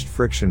first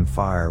friction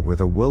fire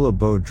with a willow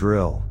bow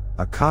drill,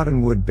 a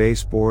cottonwood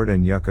baseboard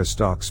and yucca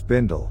stalk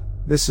spindle.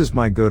 This is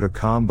my go-to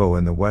combo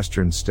in the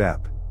western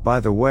steppe, by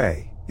the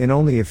way, in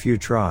only a few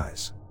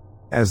tries.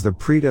 As the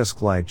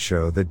pre-dusk light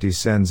show that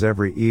descends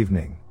every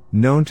evening,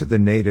 known to the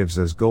natives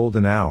as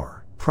golden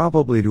hour,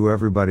 probably to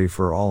everybody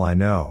for all I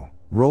know,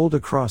 rolled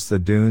across the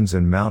dunes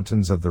and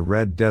mountains of the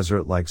Red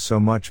Desert like so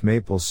much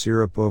maple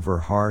syrup over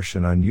harsh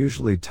and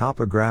unusually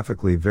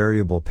topographically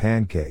variable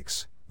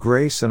pancakes.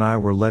 Grace and I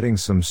were letting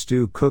some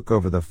stew cook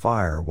over the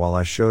fire while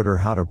I showed her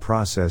how to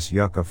process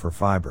yucca for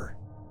fiber.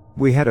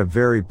 We had a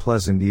very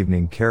pleasant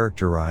evening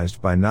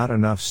characterized by not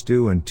enough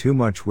stew and too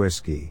much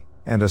whiskey,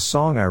 and a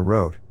song I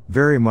wrote,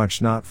 very much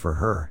not for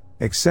her,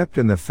 except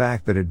in the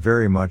fact that it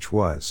very much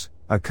was,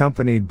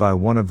 accompanied by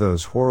one of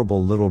those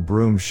horrible little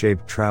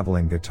broom-shaped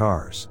traveling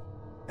guitars.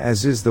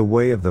 As is the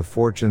way of the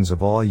fortunes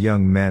of all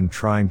young men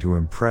trying to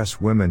impress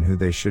women who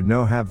they should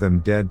know have them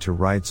dead to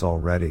rights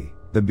already,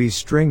 the B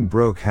string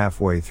broke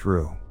halfway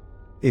through.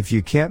 If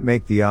you can't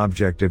make the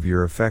object of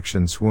your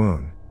affection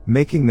swoon,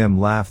 making them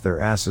laugh their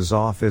asses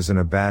off isn't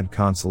a bad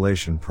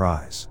consolation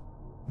prize.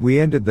 We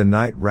ended the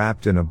night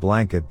wrapped in a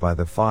blanket by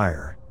the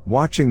fire,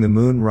 watching the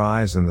moon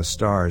rise and the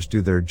stars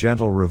do their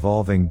gentle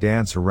revolving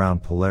dance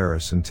around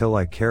Polaris until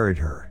I carried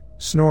her,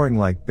 snoring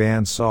like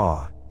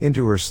bandsaw,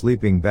 into her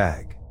sleeping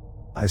bag.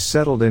 I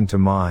settled into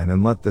mine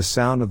and let the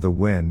sound of the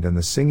wind and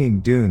the singing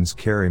dunes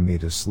carry me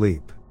to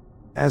sleep.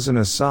 As an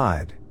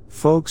aside,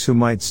 folks who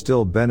might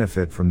still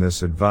benefit from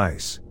this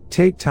advice,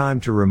 take time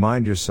to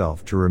remind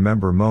yourself to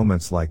remember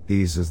moments like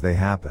these as they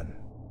happen.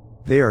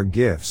 They are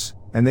gifts,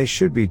 and they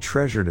should be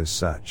treasured as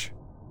such.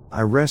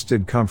 I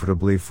rested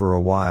comfortably for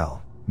a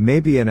while,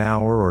 maybe an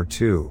hour or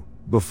two,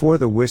 before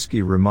the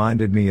whiskey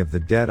reminded me of the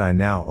debt I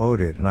now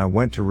owed it and I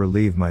went to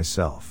relieve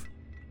myself.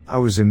 I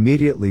was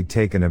immediately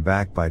taken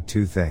aback by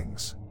two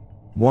things.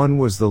 One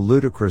was the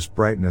ludicrous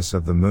brightness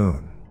of the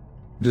moon.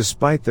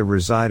 Despite the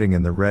residing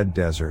in the Red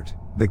Desert,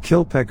 the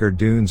Kilpecker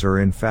Dunes are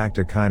in fact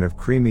a kind of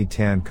creamy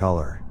tan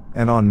color,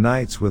 and on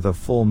nights with a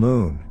full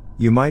moon,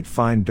 you might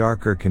find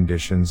darker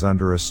conditions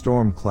under a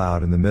storm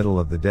cloud in the middle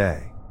of the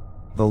day.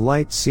 The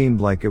light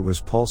seemed like it was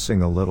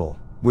pulsing a little,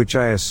 which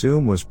I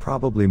assume was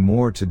probably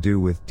more to do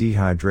with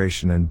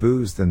dehydration and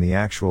booze than the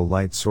actual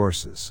light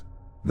sources.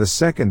 The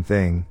second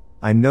thing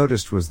I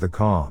noticed was the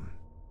calm.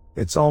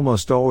 It's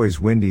almost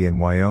always windy in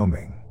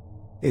Wyoming.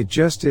 It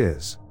just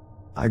is.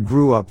 I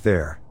grew up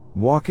there,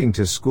 walking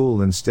to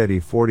school in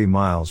steady 40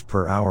 miles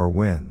per hour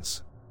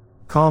winds.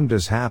 Calm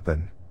does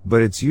happen,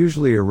 but it's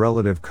usually a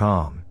relative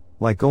calm,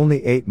 like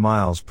only 8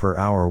 miles per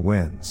hour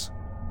winds.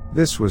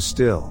 This was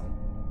still.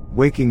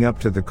 Waking up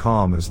to the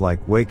calm is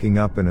like waking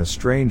up in a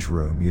strange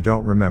room you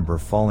don't remember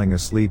falling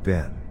asleep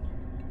in.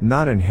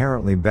 Not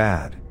inherently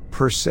bad,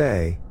 per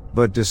se,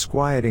 but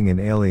disquieting and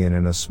alien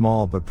in a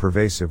small but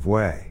pervasive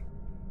way.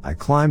 I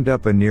climbed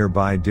up a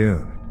nearby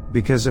dune,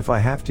 because if I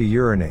have to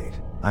urinate,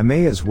 I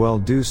may as well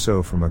do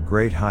so from a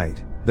great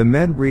height. The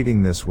men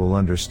reading this will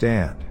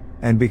understand.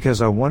 And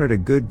because I wanted a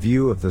good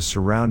view of the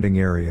surrounding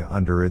area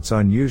under its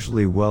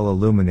unusually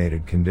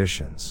well-illuminated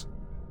conditions.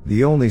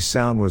 The only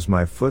sound was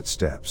my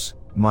footsteps,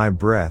 my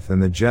breath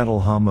and the gentle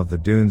hum of the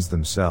dunes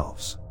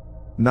themselves.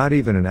 Not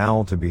even an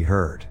owl to be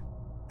heard.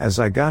 As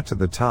I got to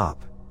the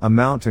top, a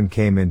mountain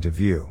came into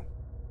view.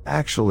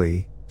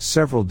 Actually,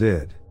 several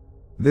did.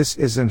 This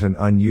isn't an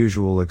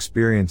unusual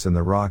experience in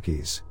the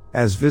Rockies,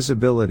 as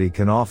visibility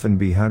can often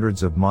be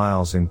hundreds of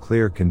miles in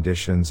clear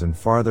conditions and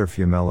farther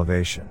from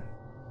elevation.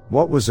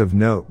 What was of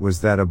note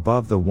was that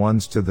above the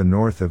ones to the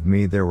north of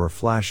me there were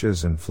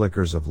flashes and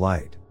flickers of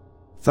light.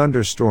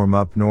 Thunderstorm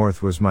up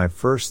north was my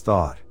first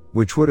thought,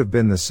 which would have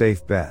been the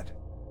safe bet.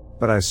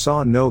 But I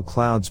saw no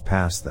clouds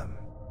past them.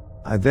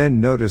 I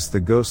then noticed the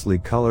ghostly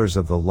colors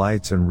of the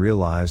lights and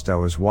realized I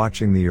was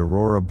watching the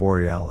aurora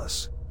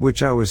borealis,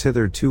 which I was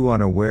hitherto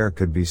unaware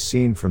could be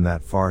seen from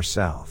that far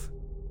south.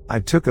 I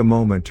took a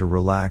moment to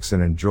relax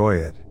and enjoy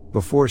it,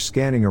 before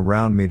scanning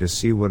around me to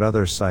see what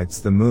other sights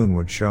the moon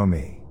would show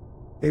me.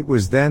 It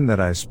was then that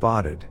I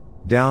spotted,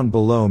 down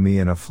below me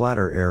in a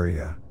flatter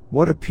area,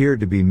 what appeared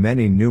to be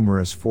many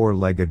numerous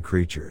four-legged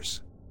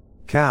creatures.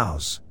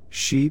 Cows,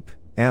 sheep,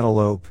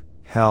 antelope,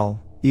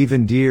 hell,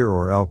 even deer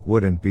or elk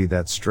wouldn't be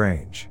that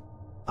strange.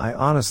 I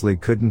honestly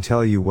couldn't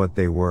tell you what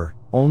they were,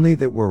 only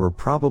that were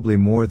probably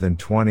more than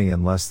 20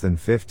 and less than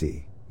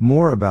 50,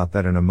 more about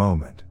that in a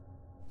moment.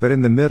 But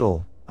in the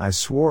middle, I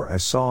swore I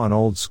saw an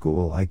old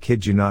school, I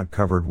kid you not,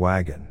 covered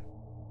wagon.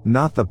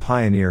 Not the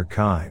pioneer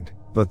kind,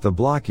 but the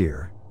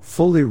blockier,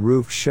 fully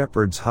roofed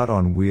shepherd's hut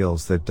on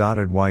wheels that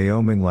dotted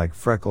Wyoming like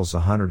freckles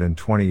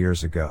 120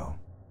 years ago.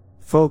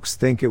 Folks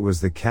think it was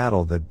the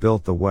cattle that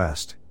built the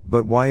West,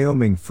 but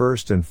Wyoming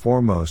first and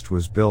foremost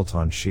was built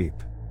on sheep.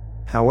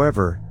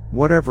 However,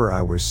 whatever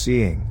I was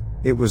seeing,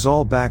 it was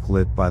all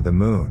backlit by the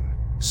moon,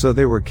 so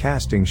they were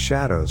casting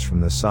shadows from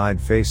the side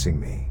facing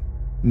me.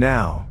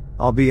 Now,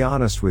 I'll be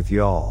honest with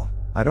y'all,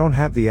 I don't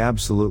have the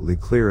absolutely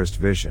clearest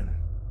vision.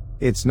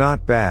 It's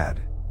not bad,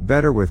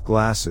 better with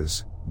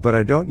glasses, but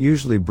I don't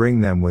usually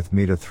bring them with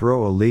me to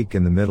throw a leak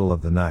in the middle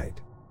of the night.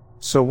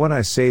 So when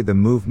I say the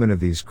movement of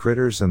these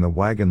critters and the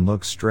wagon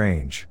looks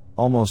strange,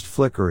 almost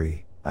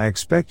flickery, I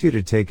expect you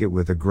to take it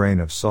with a grain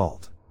of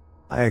salt.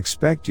 I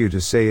expect you to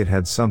say it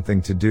had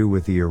something to do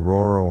with the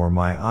aurora or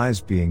my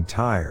eyes being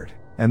tired,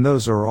 and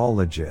those are all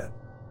legit.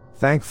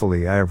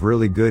 Thankfully I have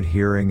really good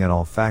hearing and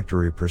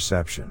olfactory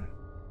perception.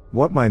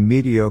 What my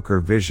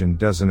mediocre vision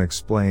doesn't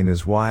explain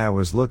is why I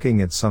was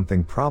looking at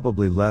something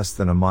probably less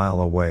than a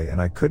mile away and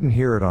I couldn't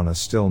hear it on a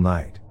still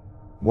night.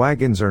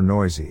 Wagons are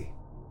noisy.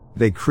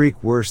 They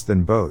creak worse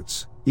than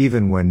boats,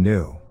 even when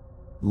new.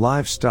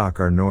 Livestock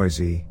are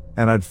noisy,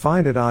 and I'd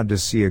find it odd to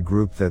see a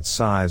group that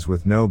size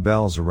with no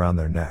bells around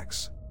their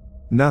necks.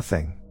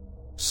 Nothing.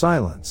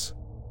 Silence.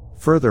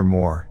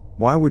 Furthermore,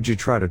 why would you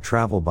try to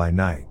travel by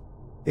night?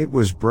 It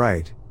was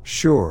bright,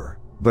 sure,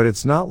 but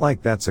it's not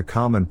like that's a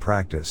common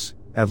practice,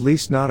 at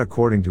least not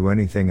according to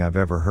anything I've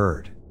ever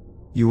heard.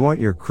 You want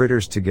your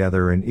critters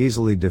together and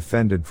easily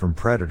defended from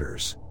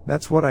predators,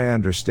 that's what I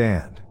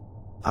understand.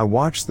 I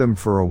watched them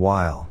for a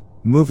while,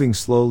 moving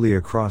slowly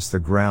across the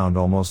ground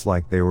almost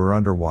like they were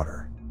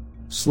underwater.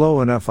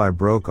 Slow enough I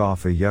broke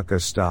off a yucca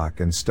stalk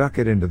and stuck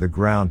it into the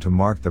ground to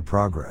mark the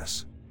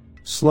progress.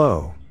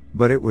 Slow,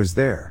 but it was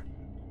there.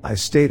 I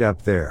stayed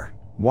up there,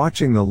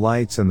 watching the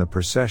lights and the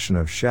procession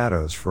of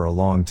shadows for a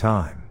long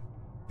time.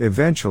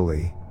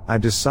 Eventually, I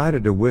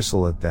decided to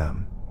whistle at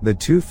them, the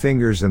 2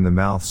 fingers in the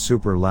mouth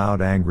super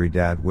loud angry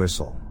dad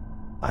whistle.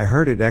 I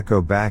heard it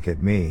echo back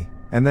at me,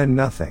 and then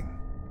nothing.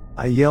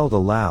 I yelled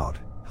aloud,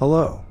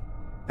 hello.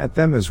 At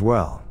them as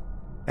well.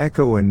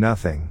 Echo and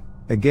nothing,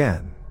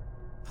 again.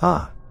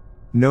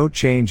 No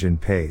change in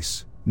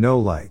pace, no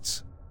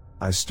lights.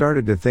 I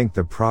started to think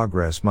the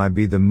progress might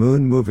be the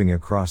moon moving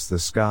across the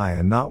sky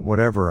and not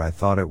whatever I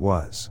thought it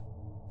was.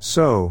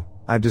 So,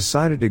 I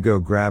decided to go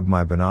grab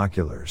my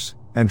binoculars,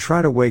 and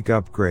try to wake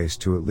up Grace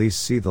to at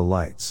least see the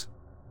lights.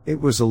 It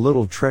was a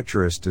little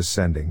treacherous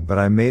descending, but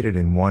I made it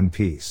in one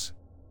piece.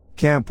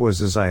 Camp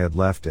was as I had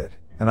left it,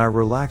 and I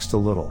relaxed a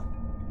little.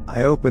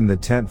 I opened the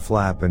tent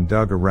flap and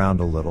dug around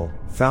a little,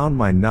 found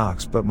my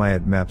knocks, but my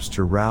attempts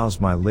to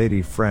rouse my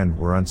lady friend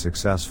were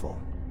unsuccessful.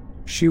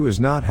 She was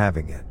not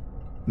having it.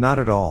 Not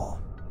at all.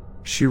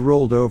 She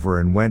rolled over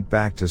and went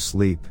back to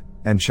sleep,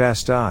 and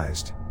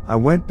chastised, I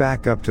went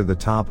back up to the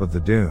top of the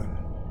dune.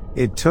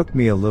 It took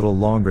me a little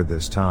longer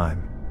this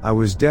time. I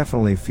was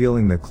definitely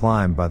feeling the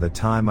climb by the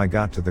time I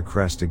got to the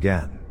crest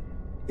again.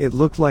 It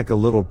looked like a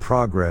little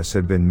progress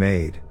had been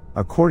made,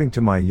 according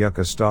to my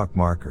yucca stalk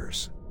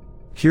markers.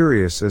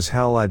 Curious as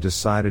hell, I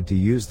decided to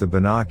use the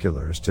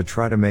binoculars to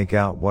try to make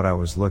out what I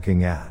was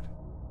looking at.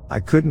 I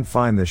couldn't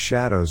find the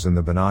shadows in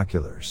the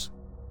binoculars.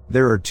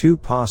 There are 2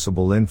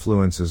 possible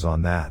influences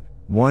on that,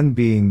 one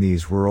being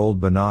these were old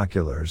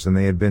binoculars and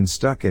they had been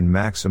stuck in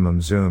maximum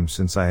zoom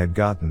since I had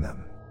gotten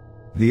them.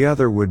 The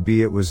other would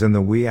be it was in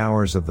the wee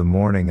hours of the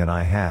morning and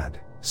I had,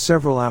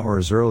 several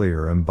hours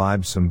earlier,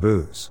 imbibed some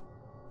booze.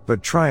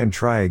 But try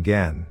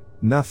again,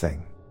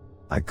 nothing.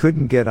 I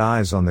couldn't get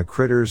eyes on the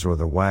critters or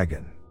the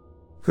wagon.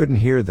 Couldn't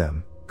hear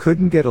them,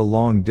 couldn't get a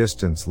long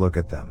distance look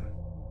at them.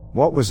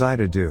 What was I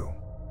to do?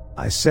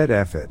 I said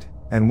F it,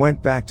 and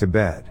went back to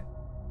bed.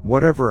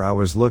 Whatever I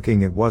was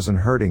looking at wasn't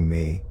hurting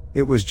me,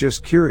 it was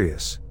just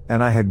curious,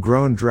 and I had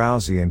grown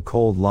drowsy and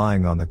cold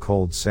lying on the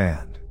cold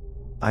sand.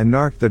 I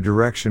narked the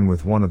direction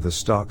with one of the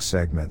stalk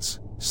segments,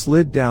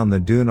 slid down the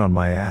dune on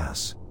my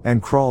ass,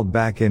 and crawled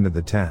back into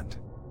the tent.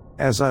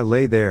 As I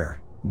lay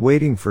there,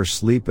 waiting for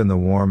sleep in the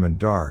warm and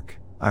dark,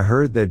 I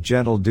heard that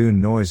gentle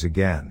dune noise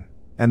again,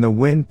 and the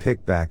wind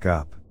picked back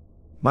up.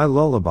 My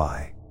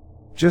lullaby.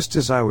 Just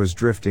as I was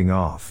drifting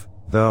off,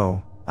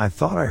 though, I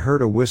thought I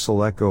heard a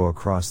whistle echo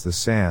across the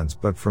sands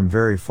but from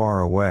very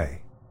far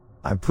away.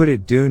 I put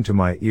it dune to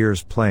my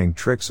ears playing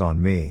tricks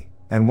on me,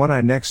 and when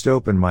I next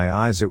opened my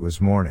eyes it was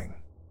morning.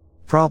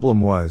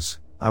 Problem was,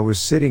 I was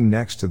sitting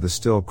next to the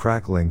still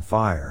crackling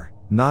fire,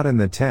 not in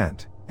the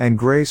tent, and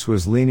Grace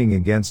was leaning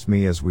against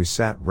me as we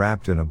sat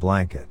wrapped in a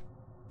blanket.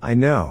 I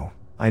know.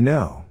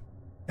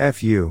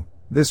 F you,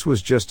 this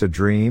was just a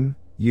dream,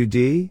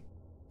 UD?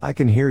 I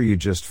can hear you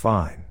just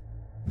fine.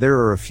 There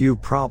are a few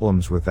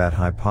problems with that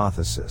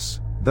hypothesis,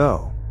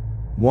 though.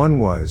 One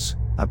was,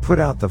 I put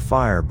out the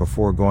fire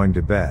before going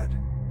to bed.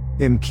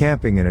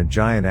 Camping in a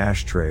giant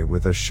ashtray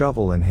with a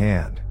shovel in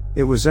hand,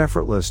 it was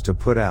effortless to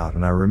put out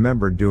and I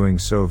remember doing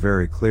so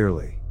very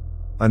clearly.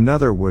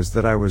 Another was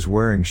that I was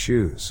wearing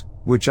shoes,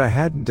 which I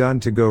hadn't done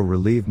to go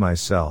relieve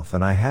myself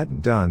and I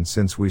hadn't done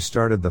since we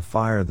started the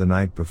fire the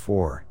night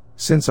before,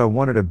 since I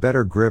wanted a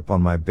better grip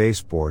on my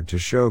baseboard to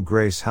show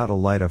Grace how to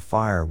light a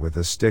fire with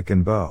a stick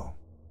and bow.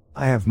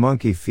 I have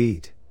monkey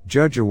feet,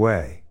 judge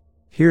away.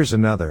 Here's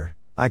another,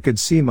 I could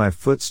see my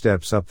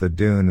footsteps up the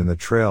dune in the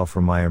trail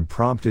from my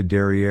impromptu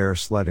derriere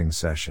sledding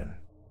session.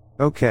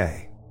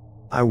 Okay.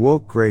 I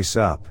woke Grace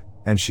up,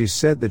 and she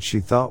said that she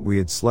thought we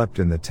had slept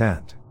in the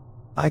tent.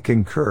 I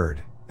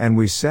concurred, and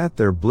we sat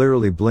there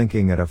blearily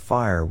blinking at a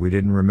fire we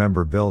didn't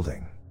remember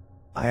building.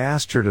 I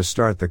asked her to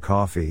start the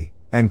coffee,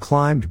 and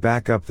climbed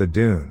back up the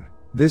dune,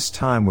 this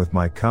time with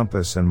my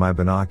compass and my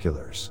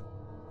binoculars.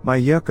 My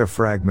yucca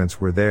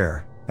fragments were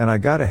there, and I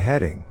got a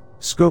heading,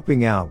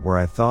 scoping out where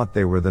I thought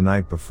they were the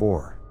night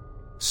before.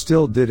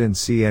 Still didn't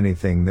see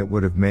anything that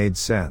would have made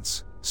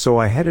sense, so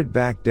I headed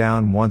back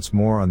down once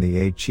more on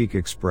the Cheek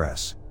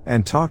Express,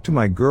 and talked to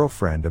my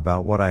girlfriend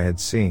about what I had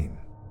seen.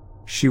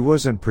 She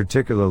wasn't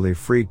particularly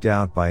freaked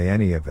out by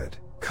any of it,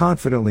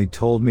 confidently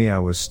told me I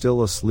was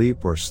still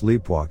asleep or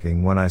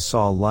sleepwalking when I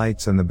saw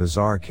lights and the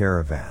bizarre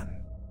caravan.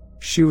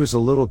 She was a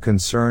little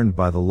concerned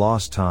by the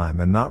lost time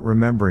and not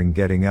remembering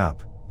getting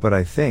up, but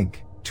I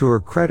think, to her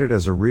credit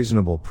as a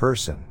reasonable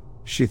person,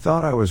 she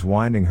thought I was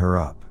winding her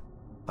up.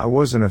 I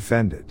wasn't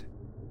offended.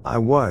 I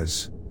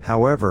was,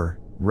 however,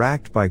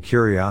 racked by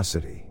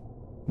curiosity.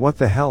 What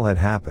the hell had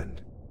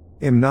happened?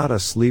 I'm not a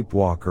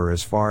sleepwalker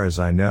as far as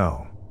I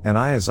know, and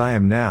as I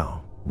am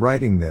now,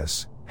 writing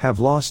this, have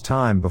lost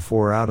time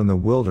before out in the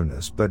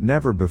wilderness but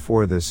never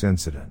before this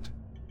incident.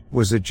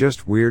 Was it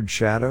just weird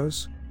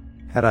shadows?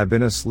 Had I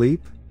been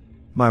asleep?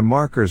 My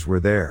markers were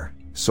there,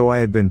 so I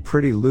had been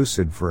pretty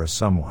lucid for a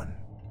someone.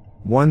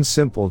 One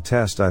simple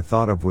test I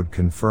thought of would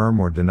confirm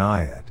or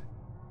deny it.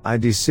 I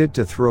decided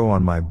to throw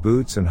on my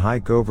boots and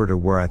hike over to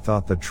where I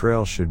thought the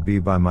trail should be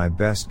by my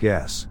best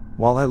guess,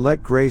 while I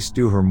let Grace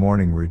do her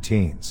morning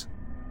routines.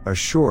 A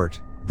short,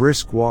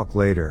 brisk walk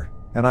later,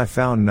 and I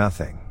found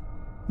nothing.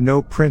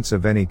 No prints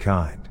of any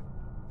kind.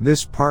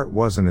 This part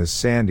wasn't as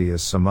sandy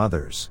as some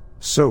others,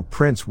 so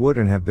prints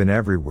wouldn't have been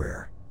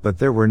everywhere, but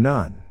there were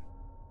none.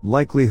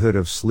 Likelihood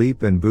of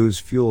sleep and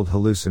booze-fueled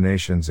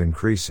hallucinations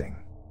increasing.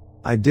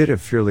 I did a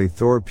fairly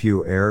thorough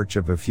search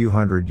of a few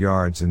hundred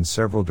yards in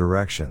several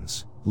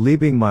directions,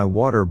 leaving my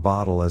water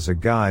bottle as a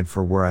guide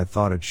for where I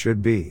thought it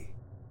should be.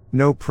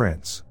 No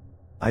prints.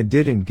 I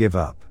didn't give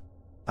up.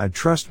 I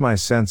trust my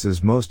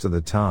senses most of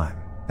the time,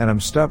 and I'm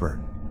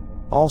stubborn.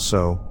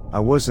 Also, I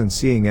wasn't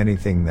seeing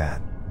anything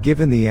that,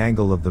 given the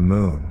angle of the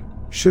moon,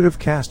 should have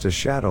cast a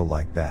shadow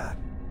like that.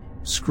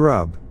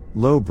 Scrub,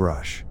 low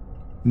brush.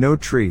 No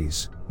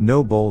trees,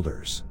 no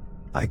boulders.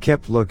 I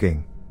kept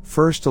looking,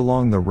 first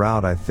along the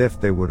route I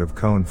thought they would have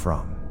come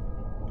from.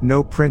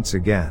 No prints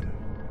again.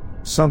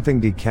 Something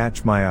did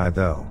catch my eye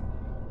though.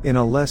 In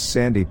a less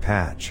sandy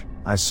patch,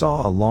 I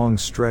saw a long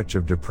stretch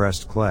of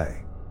depressed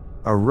clay.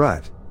 A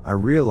rut, I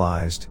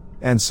realized,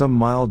 and some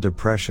mild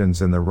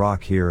depressions in the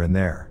rock here and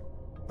there.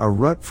 A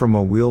rut from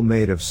a wheel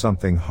made of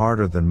something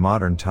harder than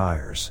modern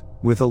tires,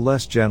 with a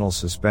less gentle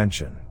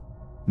suspension.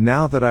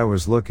 Now that I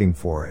was looking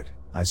for it,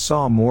 I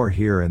saw more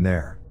here and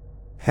there.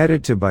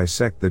 Headed to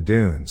bisect the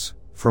dunes,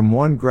 from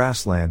one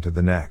grassland to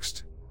the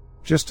next.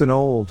 Just an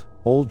old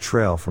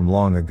trail from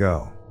long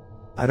ago.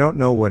 I don't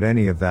know what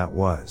any of that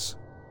was.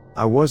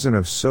 I wasn't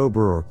of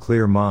sober or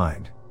clear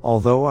mind,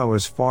 although I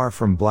was far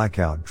from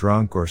blackout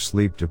drunk or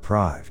sleep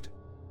deprived.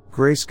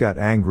 Grace got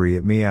angry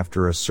at me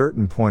after a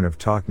certain point of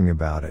talking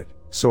about it,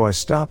 so I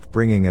stopped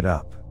bringing it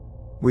up.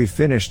 We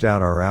finished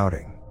out our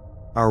outing.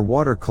 Our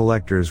water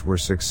collectors were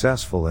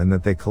successful in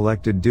that they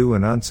collected dew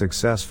and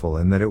unsuccessful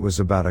in that it was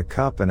about a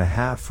cup and a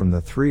half from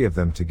the three of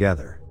them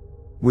together.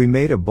 We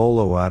made a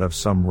bolo out of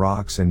some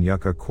rocks and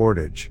yucca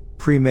cordage,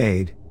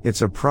 pre-made.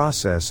 It's a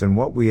process, and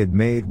what we had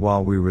made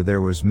while we were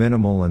there was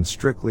minimal and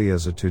strictly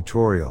as a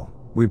tutorial.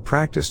 We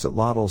practiced at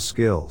Lottle's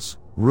skills,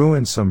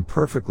 ruined some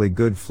perfectly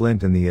good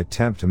flint in the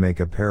attempt to make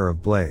a pair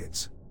of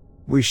blades.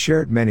 We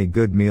shared many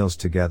good meals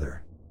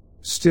together.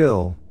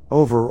 Still,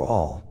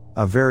 overall,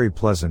 a very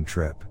pleasant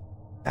trip.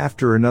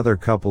 After another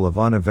couple of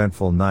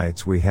uneventful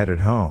nights we headed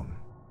home.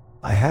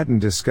 I hadn't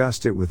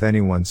discussed it with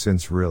anyone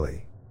since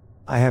really.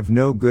 I have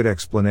no good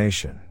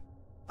explanation.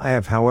 I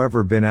have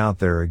however been out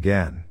there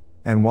again,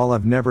 and while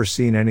I've never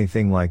seen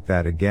anything like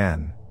that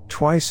again,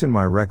 twice in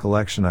my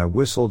recollection I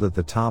whistled at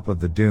the top of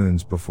the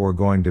dunes before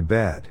going to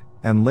bed,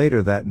 and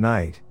later that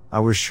night, I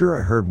was sure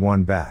I heard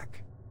one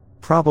back.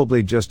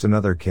 Probably just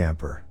another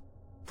camper.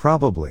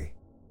 Probably.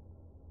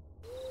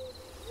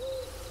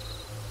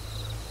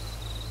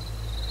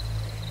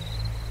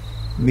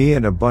 Me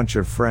and a bunch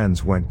of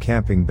friends went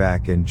camping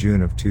back in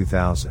June of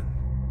 2000.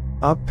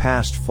 Up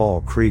past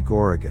Fall Creek,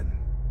 Oregon.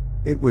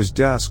 It was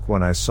dusk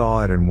when I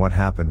saw it, and what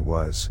happened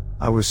was,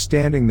 I was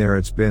standing there.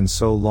 It's been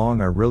so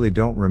long I really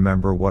don't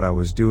remember what I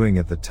was doing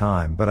at the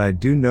time, but I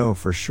do know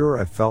for sure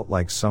I felt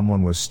like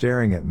someone was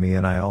staring at me,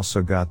 and I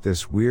also got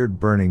this weird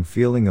burning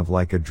feeling of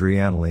like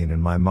adrenaline in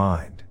my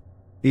mind.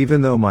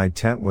 Even though my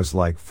tent was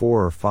like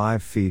 4 or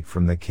 5 feet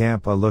from the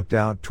camp, I looked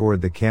out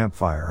toward the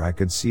campfire. I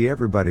could see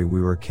everybody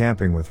we were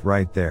camping with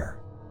right there.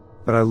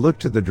 But I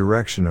looked to the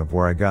direction of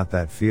where I got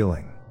that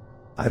feeling.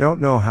 I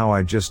don't know how,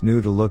 I just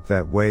knew to look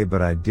that way,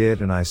 but I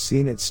did, and I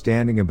seen it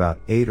standing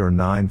about 8 or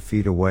 9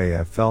 feet away.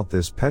 I felt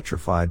this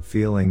petrified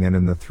feeling, and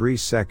in the 3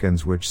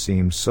 seconds which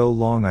seemed so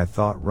long I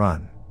thought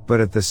run, but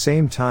at the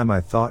same time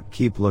I thought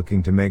keep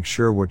looking to make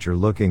sure what you're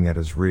looking at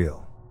is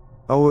real.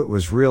 Oh, it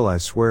was real, I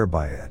swear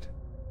by it.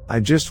 I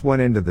just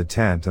went into the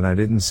tent and I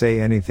didn't say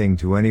anything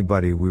to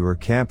anybody we were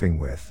camping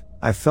with,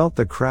 I felt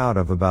the crowd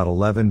of about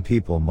 11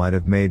 people might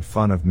have made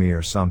fun of me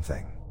or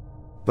something.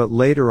 But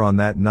later on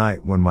that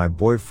night when my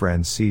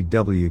boyfriend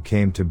CW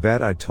came to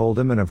bed, I told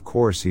him, and of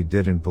course he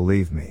didn't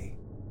believe me.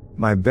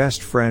 My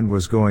best friend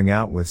was going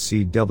out with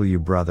CW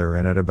brother,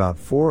 and at about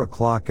 4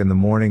 o'clock in the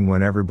morning,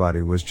 when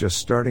everybody was just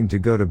starting to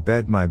go to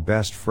bed, my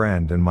best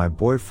friend and my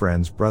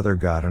boyfriend's brother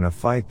got in a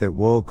fight that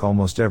woke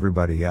almost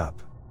everybody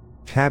up.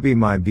 Tabby,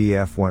 my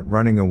BF, went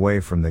running away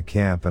from the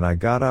camp, and I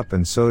got up,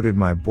 and so did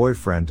my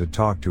boyfriend, to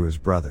talk to his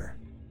brother.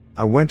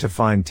 I went to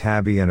find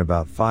Tabby, and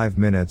about 5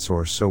 minutes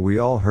or so we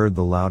all heard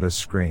the loudest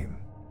scream.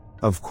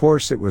 Of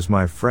course it was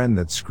my friend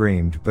that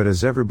screamed, but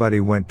as everybody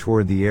went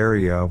toward the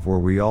area of where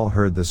we all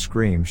heard the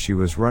scream, she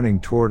was running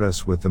toward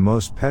us with the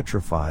most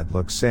petrified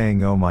look,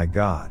 saying, "Oh my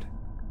God."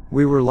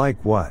 We were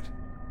like, "What?"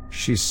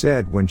 She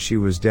said when she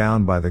was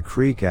down by the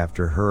creek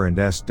after her and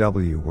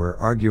SW were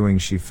arguing,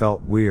 she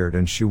felt weird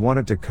and she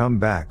wanted to come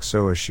back,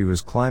 so as she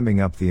was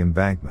climbing up the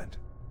embankment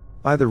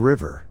by the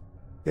river,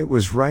 it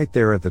was right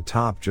there at the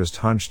top, just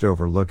hunched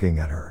over looking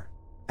at her.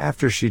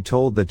 After she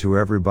told that to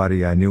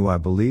everybody, I knew I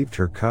believed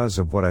her 'cause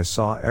of what I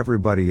saw.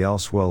 Everybody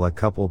else, well, a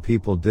couple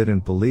people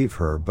didn't believe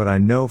her, but I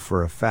know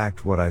for a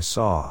fact what I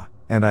saw,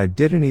 and I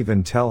didn't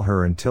even tell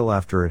her until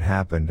after it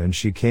happened and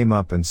she came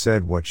up and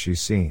said what she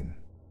seen.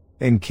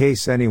 In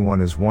case anyone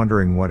is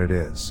wondering what it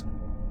is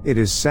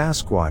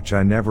Sasquatch.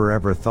 I never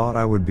ever thought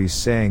I would be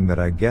saying that.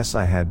 I guess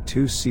I had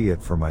to see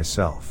it for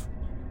myself.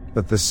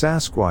 But the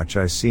Sasquatch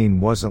I seen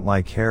wasn't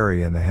like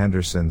Harry and the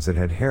Hendersons. It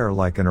had hair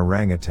like an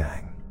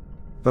orangutan,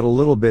 but a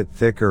little bit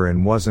thicker,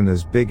 and wasn't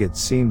as big. It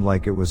seemed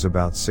like it was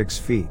about 6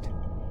 feet.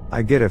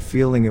 I get a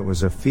feeling it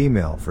was a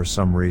female for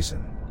some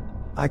reason.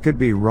 I could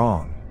be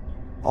wrong.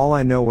 All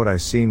I know, what I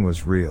seen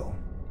was real.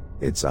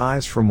 Its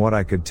eyes, from what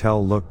I could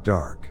tell, looked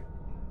dark.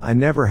 I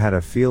never had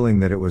a feeling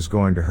that it was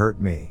going to hurt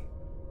me.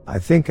 I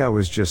think I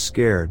was just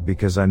scared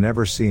because I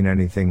never seen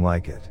anything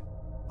like it.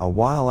 A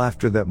while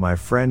after that, my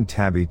friend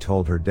Tabby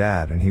told her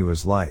dad, and he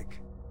was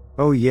like,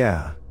 "Oh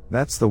yeah,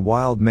 that's the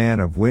wild man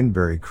of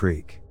Winberry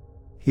Creek."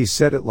 He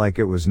said it like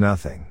it was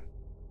nothing.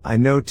 I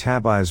know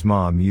Tabby's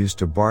mom used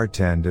to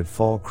bartend at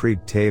Fall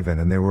Creek Tavern,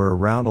 and they were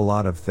around a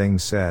lot of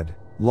things said.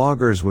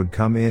 Loggers would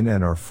come in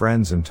and our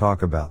friends and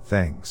talk about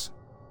things.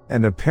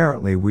 And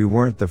apparently we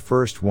weren't the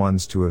first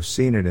ones to have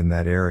seen it in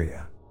that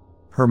area.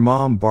 Her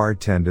mom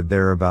bartended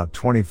there about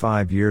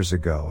 25 years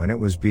ago, and it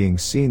was being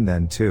seen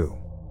then too.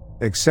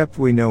 Except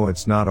we know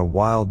it's not a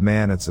wild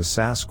man, it's a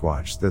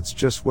Sasquatch. That's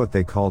just what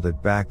they called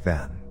it back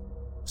then.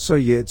 So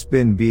yeah, it's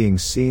been being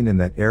seen in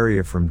that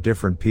area from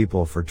different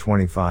people for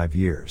 25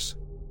 years.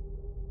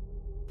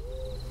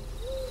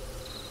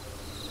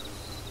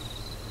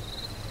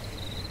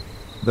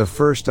 The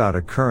first odd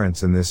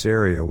occurrence in this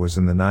area was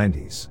in the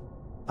 90s.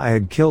 I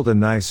had killed a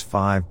nice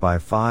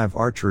 5x5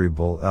 archery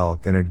bull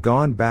elk and had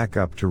gone back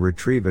up to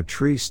retrieve a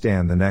tree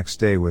stand the next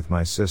day with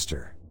my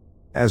sister.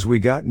 As we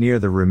got near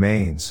the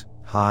remains,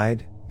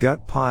 hide,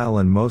 gut pile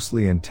and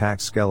mostly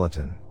intact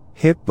skeleton,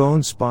 hip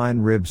bone,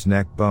 spine, ribs,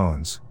 neck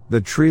bones, the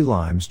tree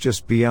limbs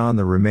just beyond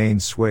the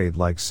remains swayed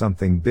like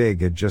something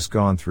big had just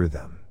gone through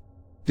them.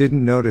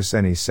 Didn't notice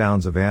any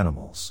sounds of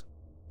animals.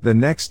 The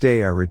next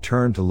day I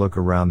returned to look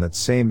around that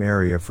same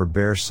area for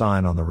bear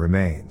sign on the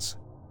remains.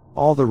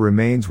 All the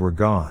remains were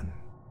gone.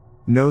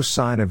 No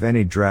sign of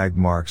any drag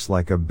marks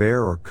like a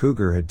bear or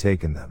cougar had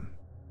taken them.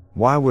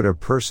 Why would a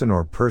person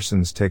or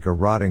persons take a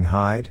rotting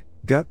hide,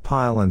 gut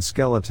pile and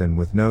skeleton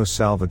with no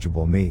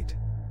salvageable meat?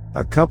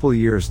 A couple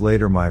years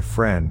later, my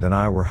friend and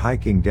I were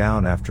hiking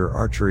down after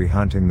archery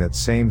hunting that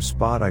same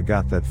spot. I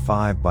got that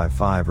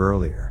 5x5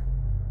 earlier.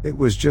 It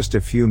was just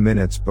a few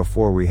minutes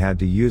before we had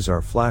to use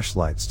our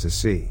flashlights to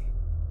see.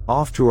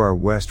 Off to our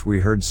west we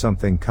heard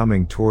something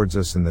coming towards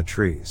us in the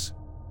trees.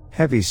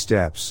 Heavy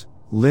steps,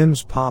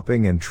 limbs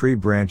popping and tree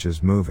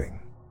branches moving.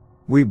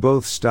 We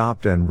both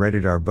stopped and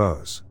readied our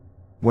bows.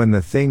 When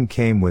the thing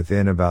came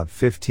within about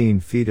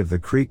 15 feet of the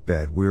creek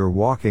bed we were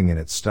walking in,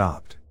 it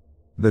stopped.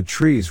 The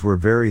trees were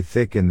very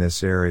thick in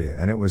this area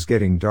and it was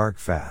getting dark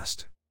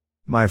fast.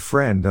 My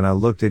friend and I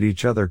looked at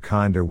each other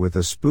kinda with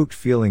a spooked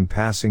feeling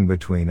passing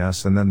between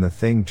us, and then the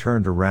thing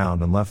turned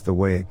around and left the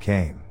way it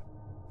came.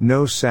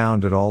 No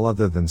sound at all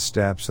other than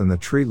steps and the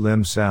tree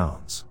limb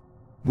sounds.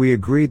 We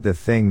agreed the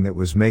thing that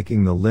was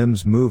making the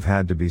limbs move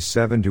had to be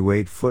 7 to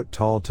 8 foot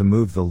tall to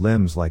move the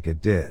limbs like it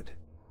did.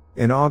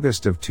 In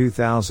August of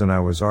 2000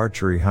 I was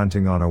archery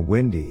hunting on a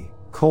windy,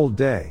 cold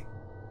day.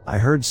 I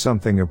heard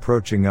something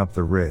approaching up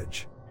the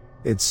ridge.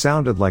 It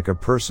sounded like a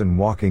person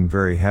walking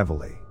very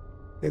heavily.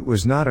 It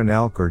was not an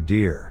elk or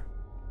deer.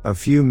 A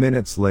few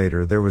minutes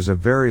later there was a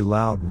very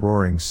loud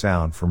roaring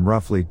sound from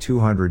roughly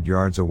 200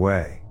 yards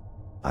away.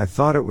 I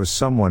thought it was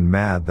someone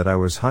mad that I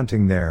was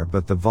hunting there,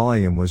 but the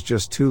volume was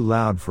just too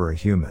loud for a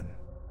human.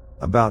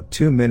 About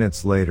 2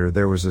 minutes later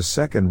there was a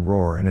second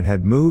roar, and it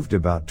had moved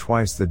about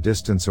twice the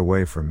distance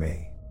away from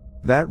me.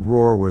 That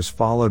roar was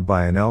followed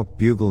by an elk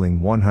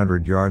bugling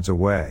 100 yards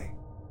away.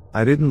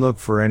 I didn't look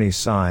for any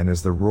sign,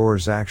 as the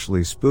roars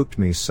actually spooked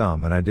me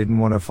some, and I didn't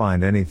want to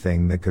find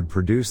anything that could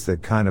produce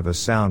that kind of a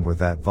sound with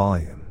that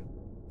volume.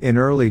 In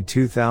early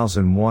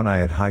 2001 I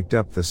had hiked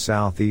up the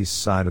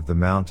southeast side of the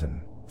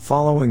mountain,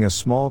 following a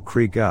small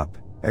creek up,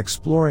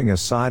 exploring a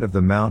side of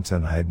the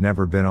mountain I had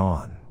never been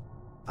on.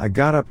 I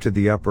got up to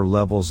the upper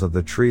levels of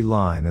the tree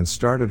line and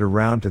started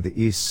around to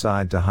the east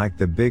side to hike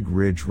the big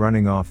ridge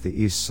running off the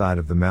east side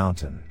of the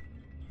mountain.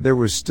 There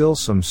was still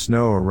some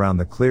snow around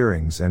the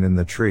clearings and in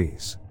the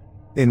trees.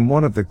 In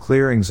one of the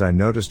clearings I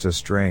noticed a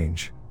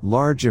strange,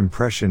 large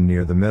impression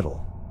near the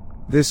middle.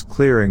 This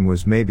clearing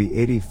was maybe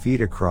 80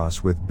 feet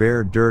across with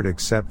bare dirt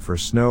except for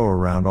snow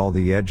around all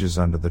the edges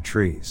under the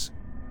trees.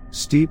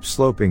 Steep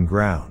sloping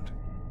ground.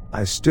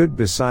 I stood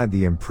beside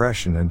the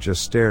impression and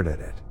just stared at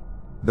it.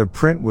 The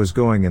print was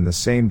going in the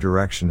same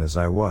direction as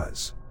I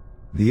was.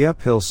 The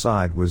uphill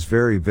side was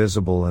very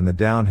visible and the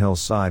downhill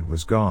side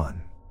was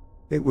gone.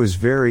 It was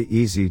very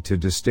easy to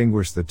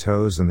distinguish the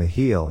toes and the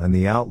heel and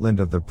the outline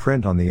of the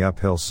print on the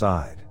uphill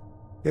side.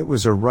 It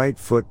was a right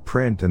foot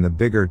print and the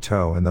bigger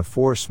toe and the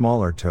 4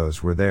 smaller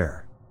toes were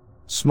there.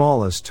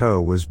 Smallest toe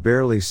was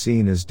barely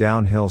seen as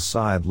downhill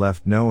side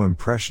left no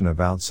impression of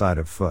outside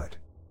of foot.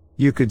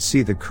 You could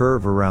see the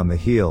curve around the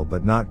heel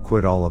but not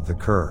quite all of the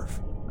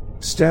curve.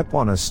 Step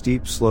on a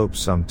steep slope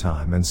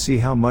sometime and see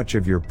how much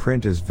of your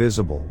print is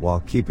visible while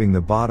keeping the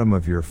bottom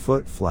of your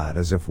foot flat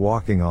as if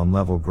walking on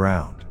level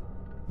ground.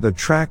 The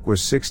track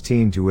was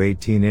 16 to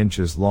 18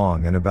 inches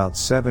long and about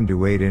 7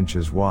 to 8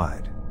 inches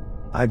wide.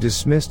 I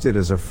dismissed it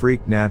as a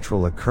freak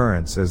natural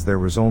occurrence as there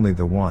was only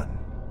the one.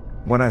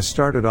 When I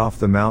started off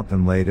the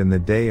mountain late in the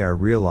day I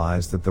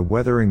realized that the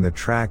weathering the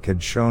track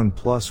had shown,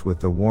 plus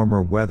with the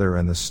warmer weather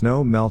and the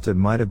snow melt it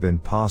might have been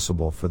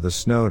possible for the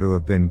snow to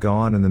have been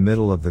gone in the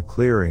middle of the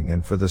clearing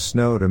and for the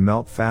snow to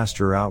melt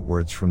faster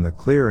outwards from the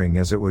clearing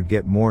as it would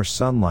get more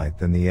sunlight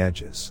than the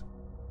edges.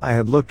 I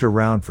had looked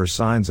around for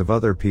signs of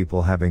other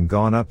people having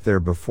gone up there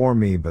before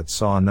me but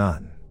saw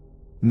none.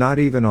 Not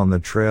even on the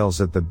trails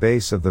at the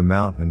base of the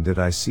mountain did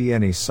I see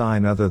any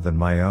sign other than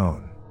my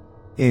own.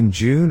 In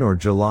June or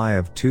July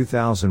of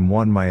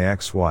 2001 my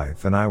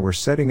ex-wife and I were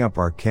setting up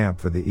our camp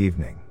for the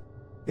evening.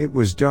 It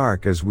was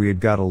dark as we had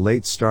got a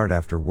late start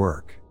after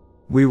work.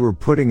 We were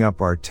putting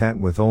up our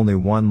tent with only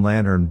one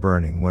lantern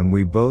burning when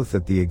we both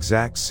at the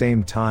exact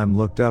same time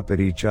looked up at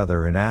each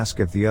other and asked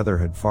if the other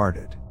had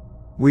farted.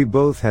 We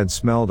both had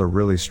smelled a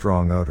really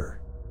strong odor.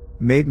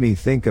 Made me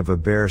think of a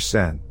bear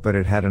scent, but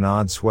it had an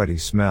odd sweaty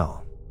smell.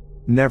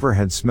 Never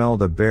had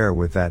smelled a bear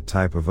with that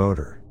type of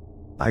odor.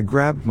 I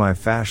grabbed my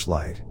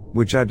flashlight,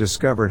 which I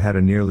discovered had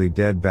a nearly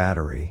dead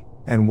battery,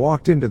 and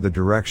walked into the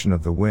direction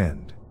of the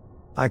wind.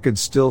 I could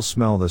still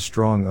smell the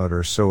strong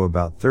odor, so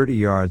about 30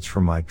 yards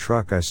from my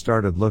truck I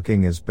started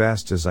looking as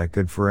best as I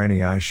could for any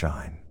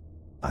eyeshine.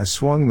 I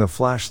swung the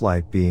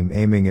flashlight beam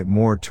aiming it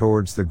more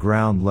towards the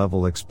ground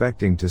level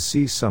expecting to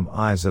see some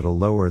eyes at a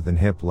lower than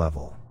hip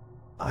level.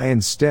 I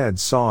instead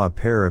saw a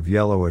pair of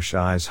yellowish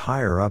eyes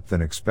higher up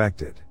than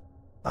expected.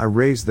 I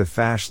raised the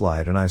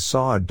flashlight and I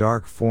saw a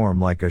dark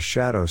form like a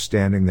shadow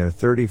standing there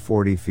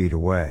 30-40 feet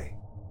away.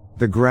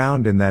 The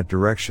ground in that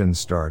direction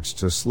starts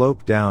to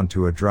slope down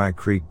to a dry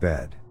creek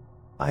bed.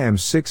 I am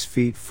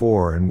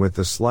 6'4" and with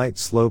the slight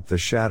slope the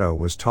shadow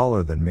was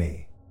taller than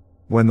me.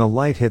 When the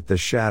light hit the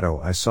shadow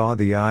I saw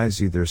the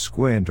eyes either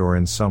squint or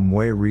in some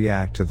way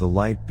react to the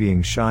light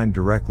being shined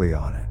directly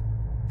on it.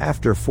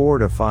 After 4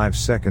 to 5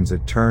 seconds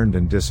it turned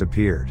and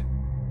disappeared.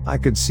 I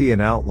could see an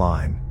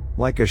outline,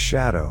 like a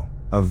shadow,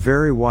 of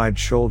very wide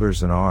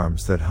shoulders and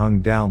arms that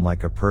hung down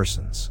like a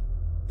person's.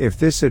 If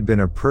this had been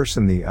a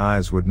person the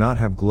eyes would not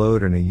have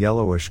glowed in a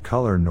yellowish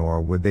color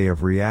nor would they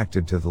have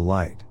reacted to the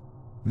light.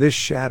 This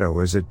shadow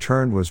as it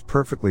turned was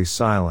perfectly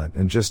silent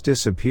and just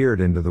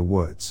disappeared into the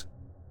woods.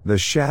 The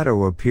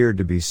shadow appeared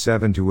to be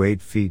 7 to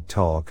 8 feet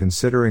tall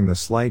considering the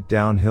slight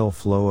downhill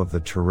flow of the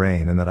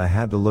terrain and that I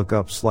had to look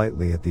up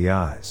slightly at the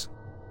eyes.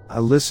 I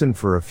listened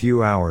for a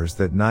few hours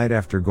that night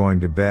after going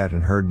to bed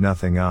and heard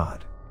nothing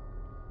odd.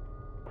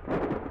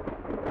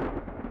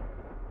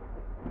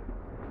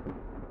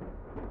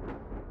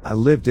 I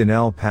lived in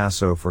El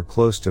Paso for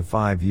close to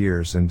 5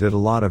 years and did a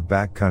lot of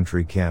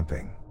backcountry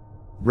camping.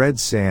 Red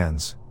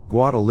Sands,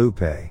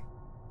 Guadalupe.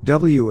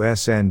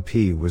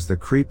 WSNP was the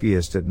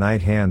creepiest at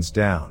night hands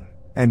down,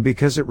 and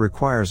because it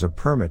requires a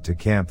permit to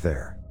camp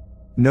there.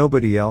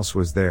 Nobody else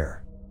was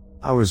there.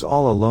 I was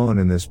all alone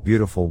in this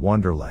beautiful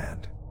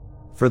wonderland.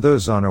 For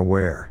those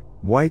unaware,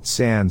 White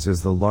Sands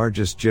is the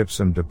largest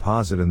gypsum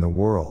deposit in the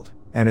world,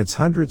 and it's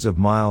hundreds of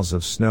miles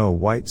of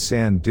snow-white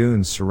sand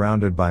dunes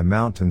surrounded by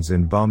mountains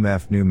in Bum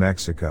F, New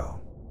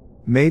Mexico.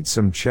 Made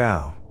some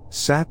chow,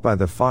 sat by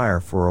the fire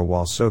for a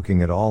while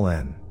soaking it all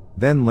in,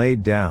 then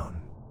laid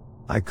down.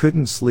 I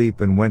couldn't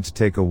sleep and went to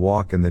take a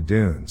walk in the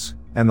dunes,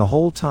 and the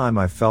whole time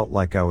I felt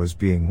like I was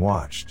being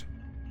watched.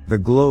 The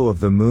glow of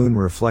the moon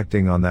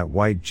reflecting on that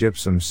white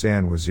gypsum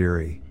sand was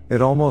eerie.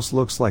 It almost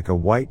looks like a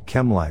white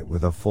chemlight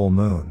with a full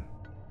moon.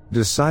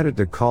 Decided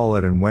to call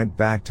it and went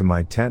back to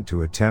my tent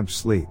to attempt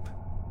sleep.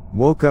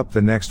 Woke up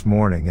the next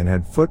morning and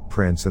had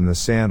footprints in the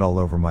sand all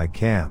over my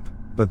camp,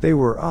 but they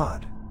were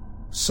odd.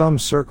 Some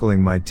circling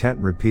my tent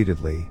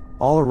repeatedly,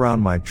 all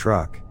around my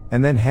truck,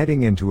 and then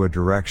heading into a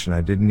direction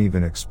I didn't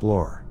even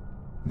explore.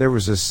 There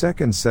was a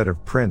second set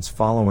of prints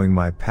following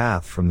my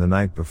path from the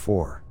night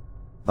before.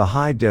 The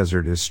high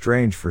desert is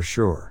strange for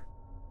sure.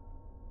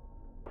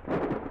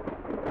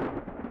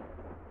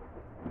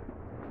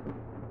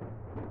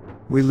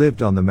 We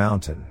lived on the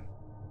mountain,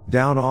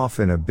 down off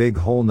in a big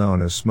hole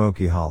known as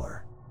Smoky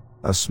Holler,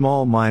 a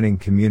small mining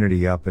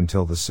community up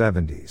until the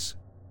 70s.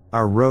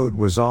 Our road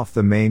was off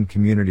the main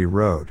community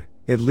road,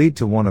 it led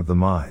to one of the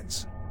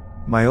mines.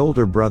 My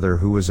older brother,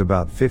 who was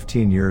about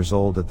 15 years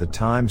old at the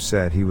time,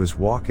 said he was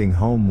walking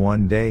home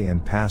one day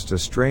and passed a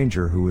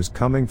stranger who was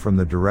coming from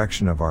the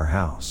direction of our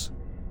house.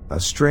 A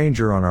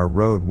stranger on our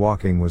road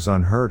walking was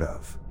unheard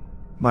of.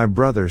 My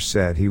brother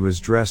said he was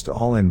dressed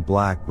all in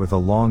black with a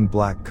long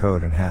black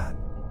coat and hat.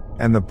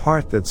 And the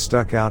part that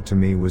stuck out to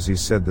me was he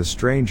said the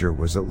stranger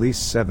was at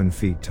least 7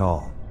 feet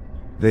tall.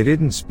 They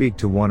didn't speak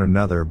to one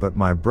another, but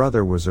my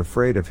brother was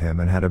afraid of him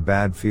and had a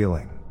bad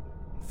feeling.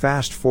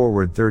 Fast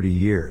forward 30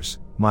 years,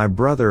 my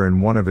brother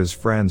and one of his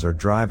friends are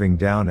driving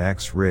down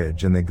X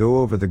Ridge and they go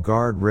over the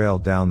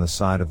guardrail down the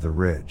side of the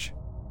ridge.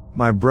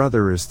 My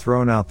brother is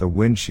thrown out the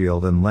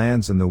windshield and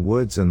lands in the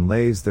woods and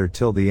lays there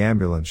till the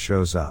ambulance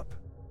shows up.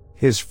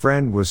 His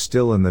friend was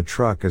still in the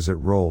truck as it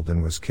rolled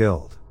and was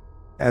killed.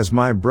 As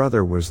my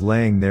brother was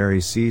laying there,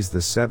 he sees the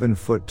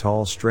 7-foot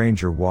tall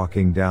stranger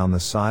walking down the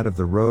side of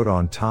the road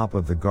on top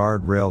of the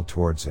guardrail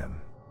towards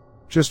him.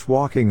 Just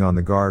walking on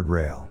the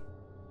guardrail.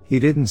 He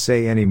didn't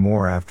say any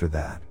more after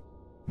that.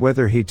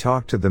 Whether he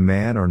talked to the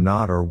man or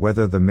not, or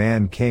whether the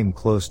man came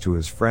close to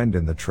his friend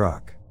in the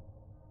truck.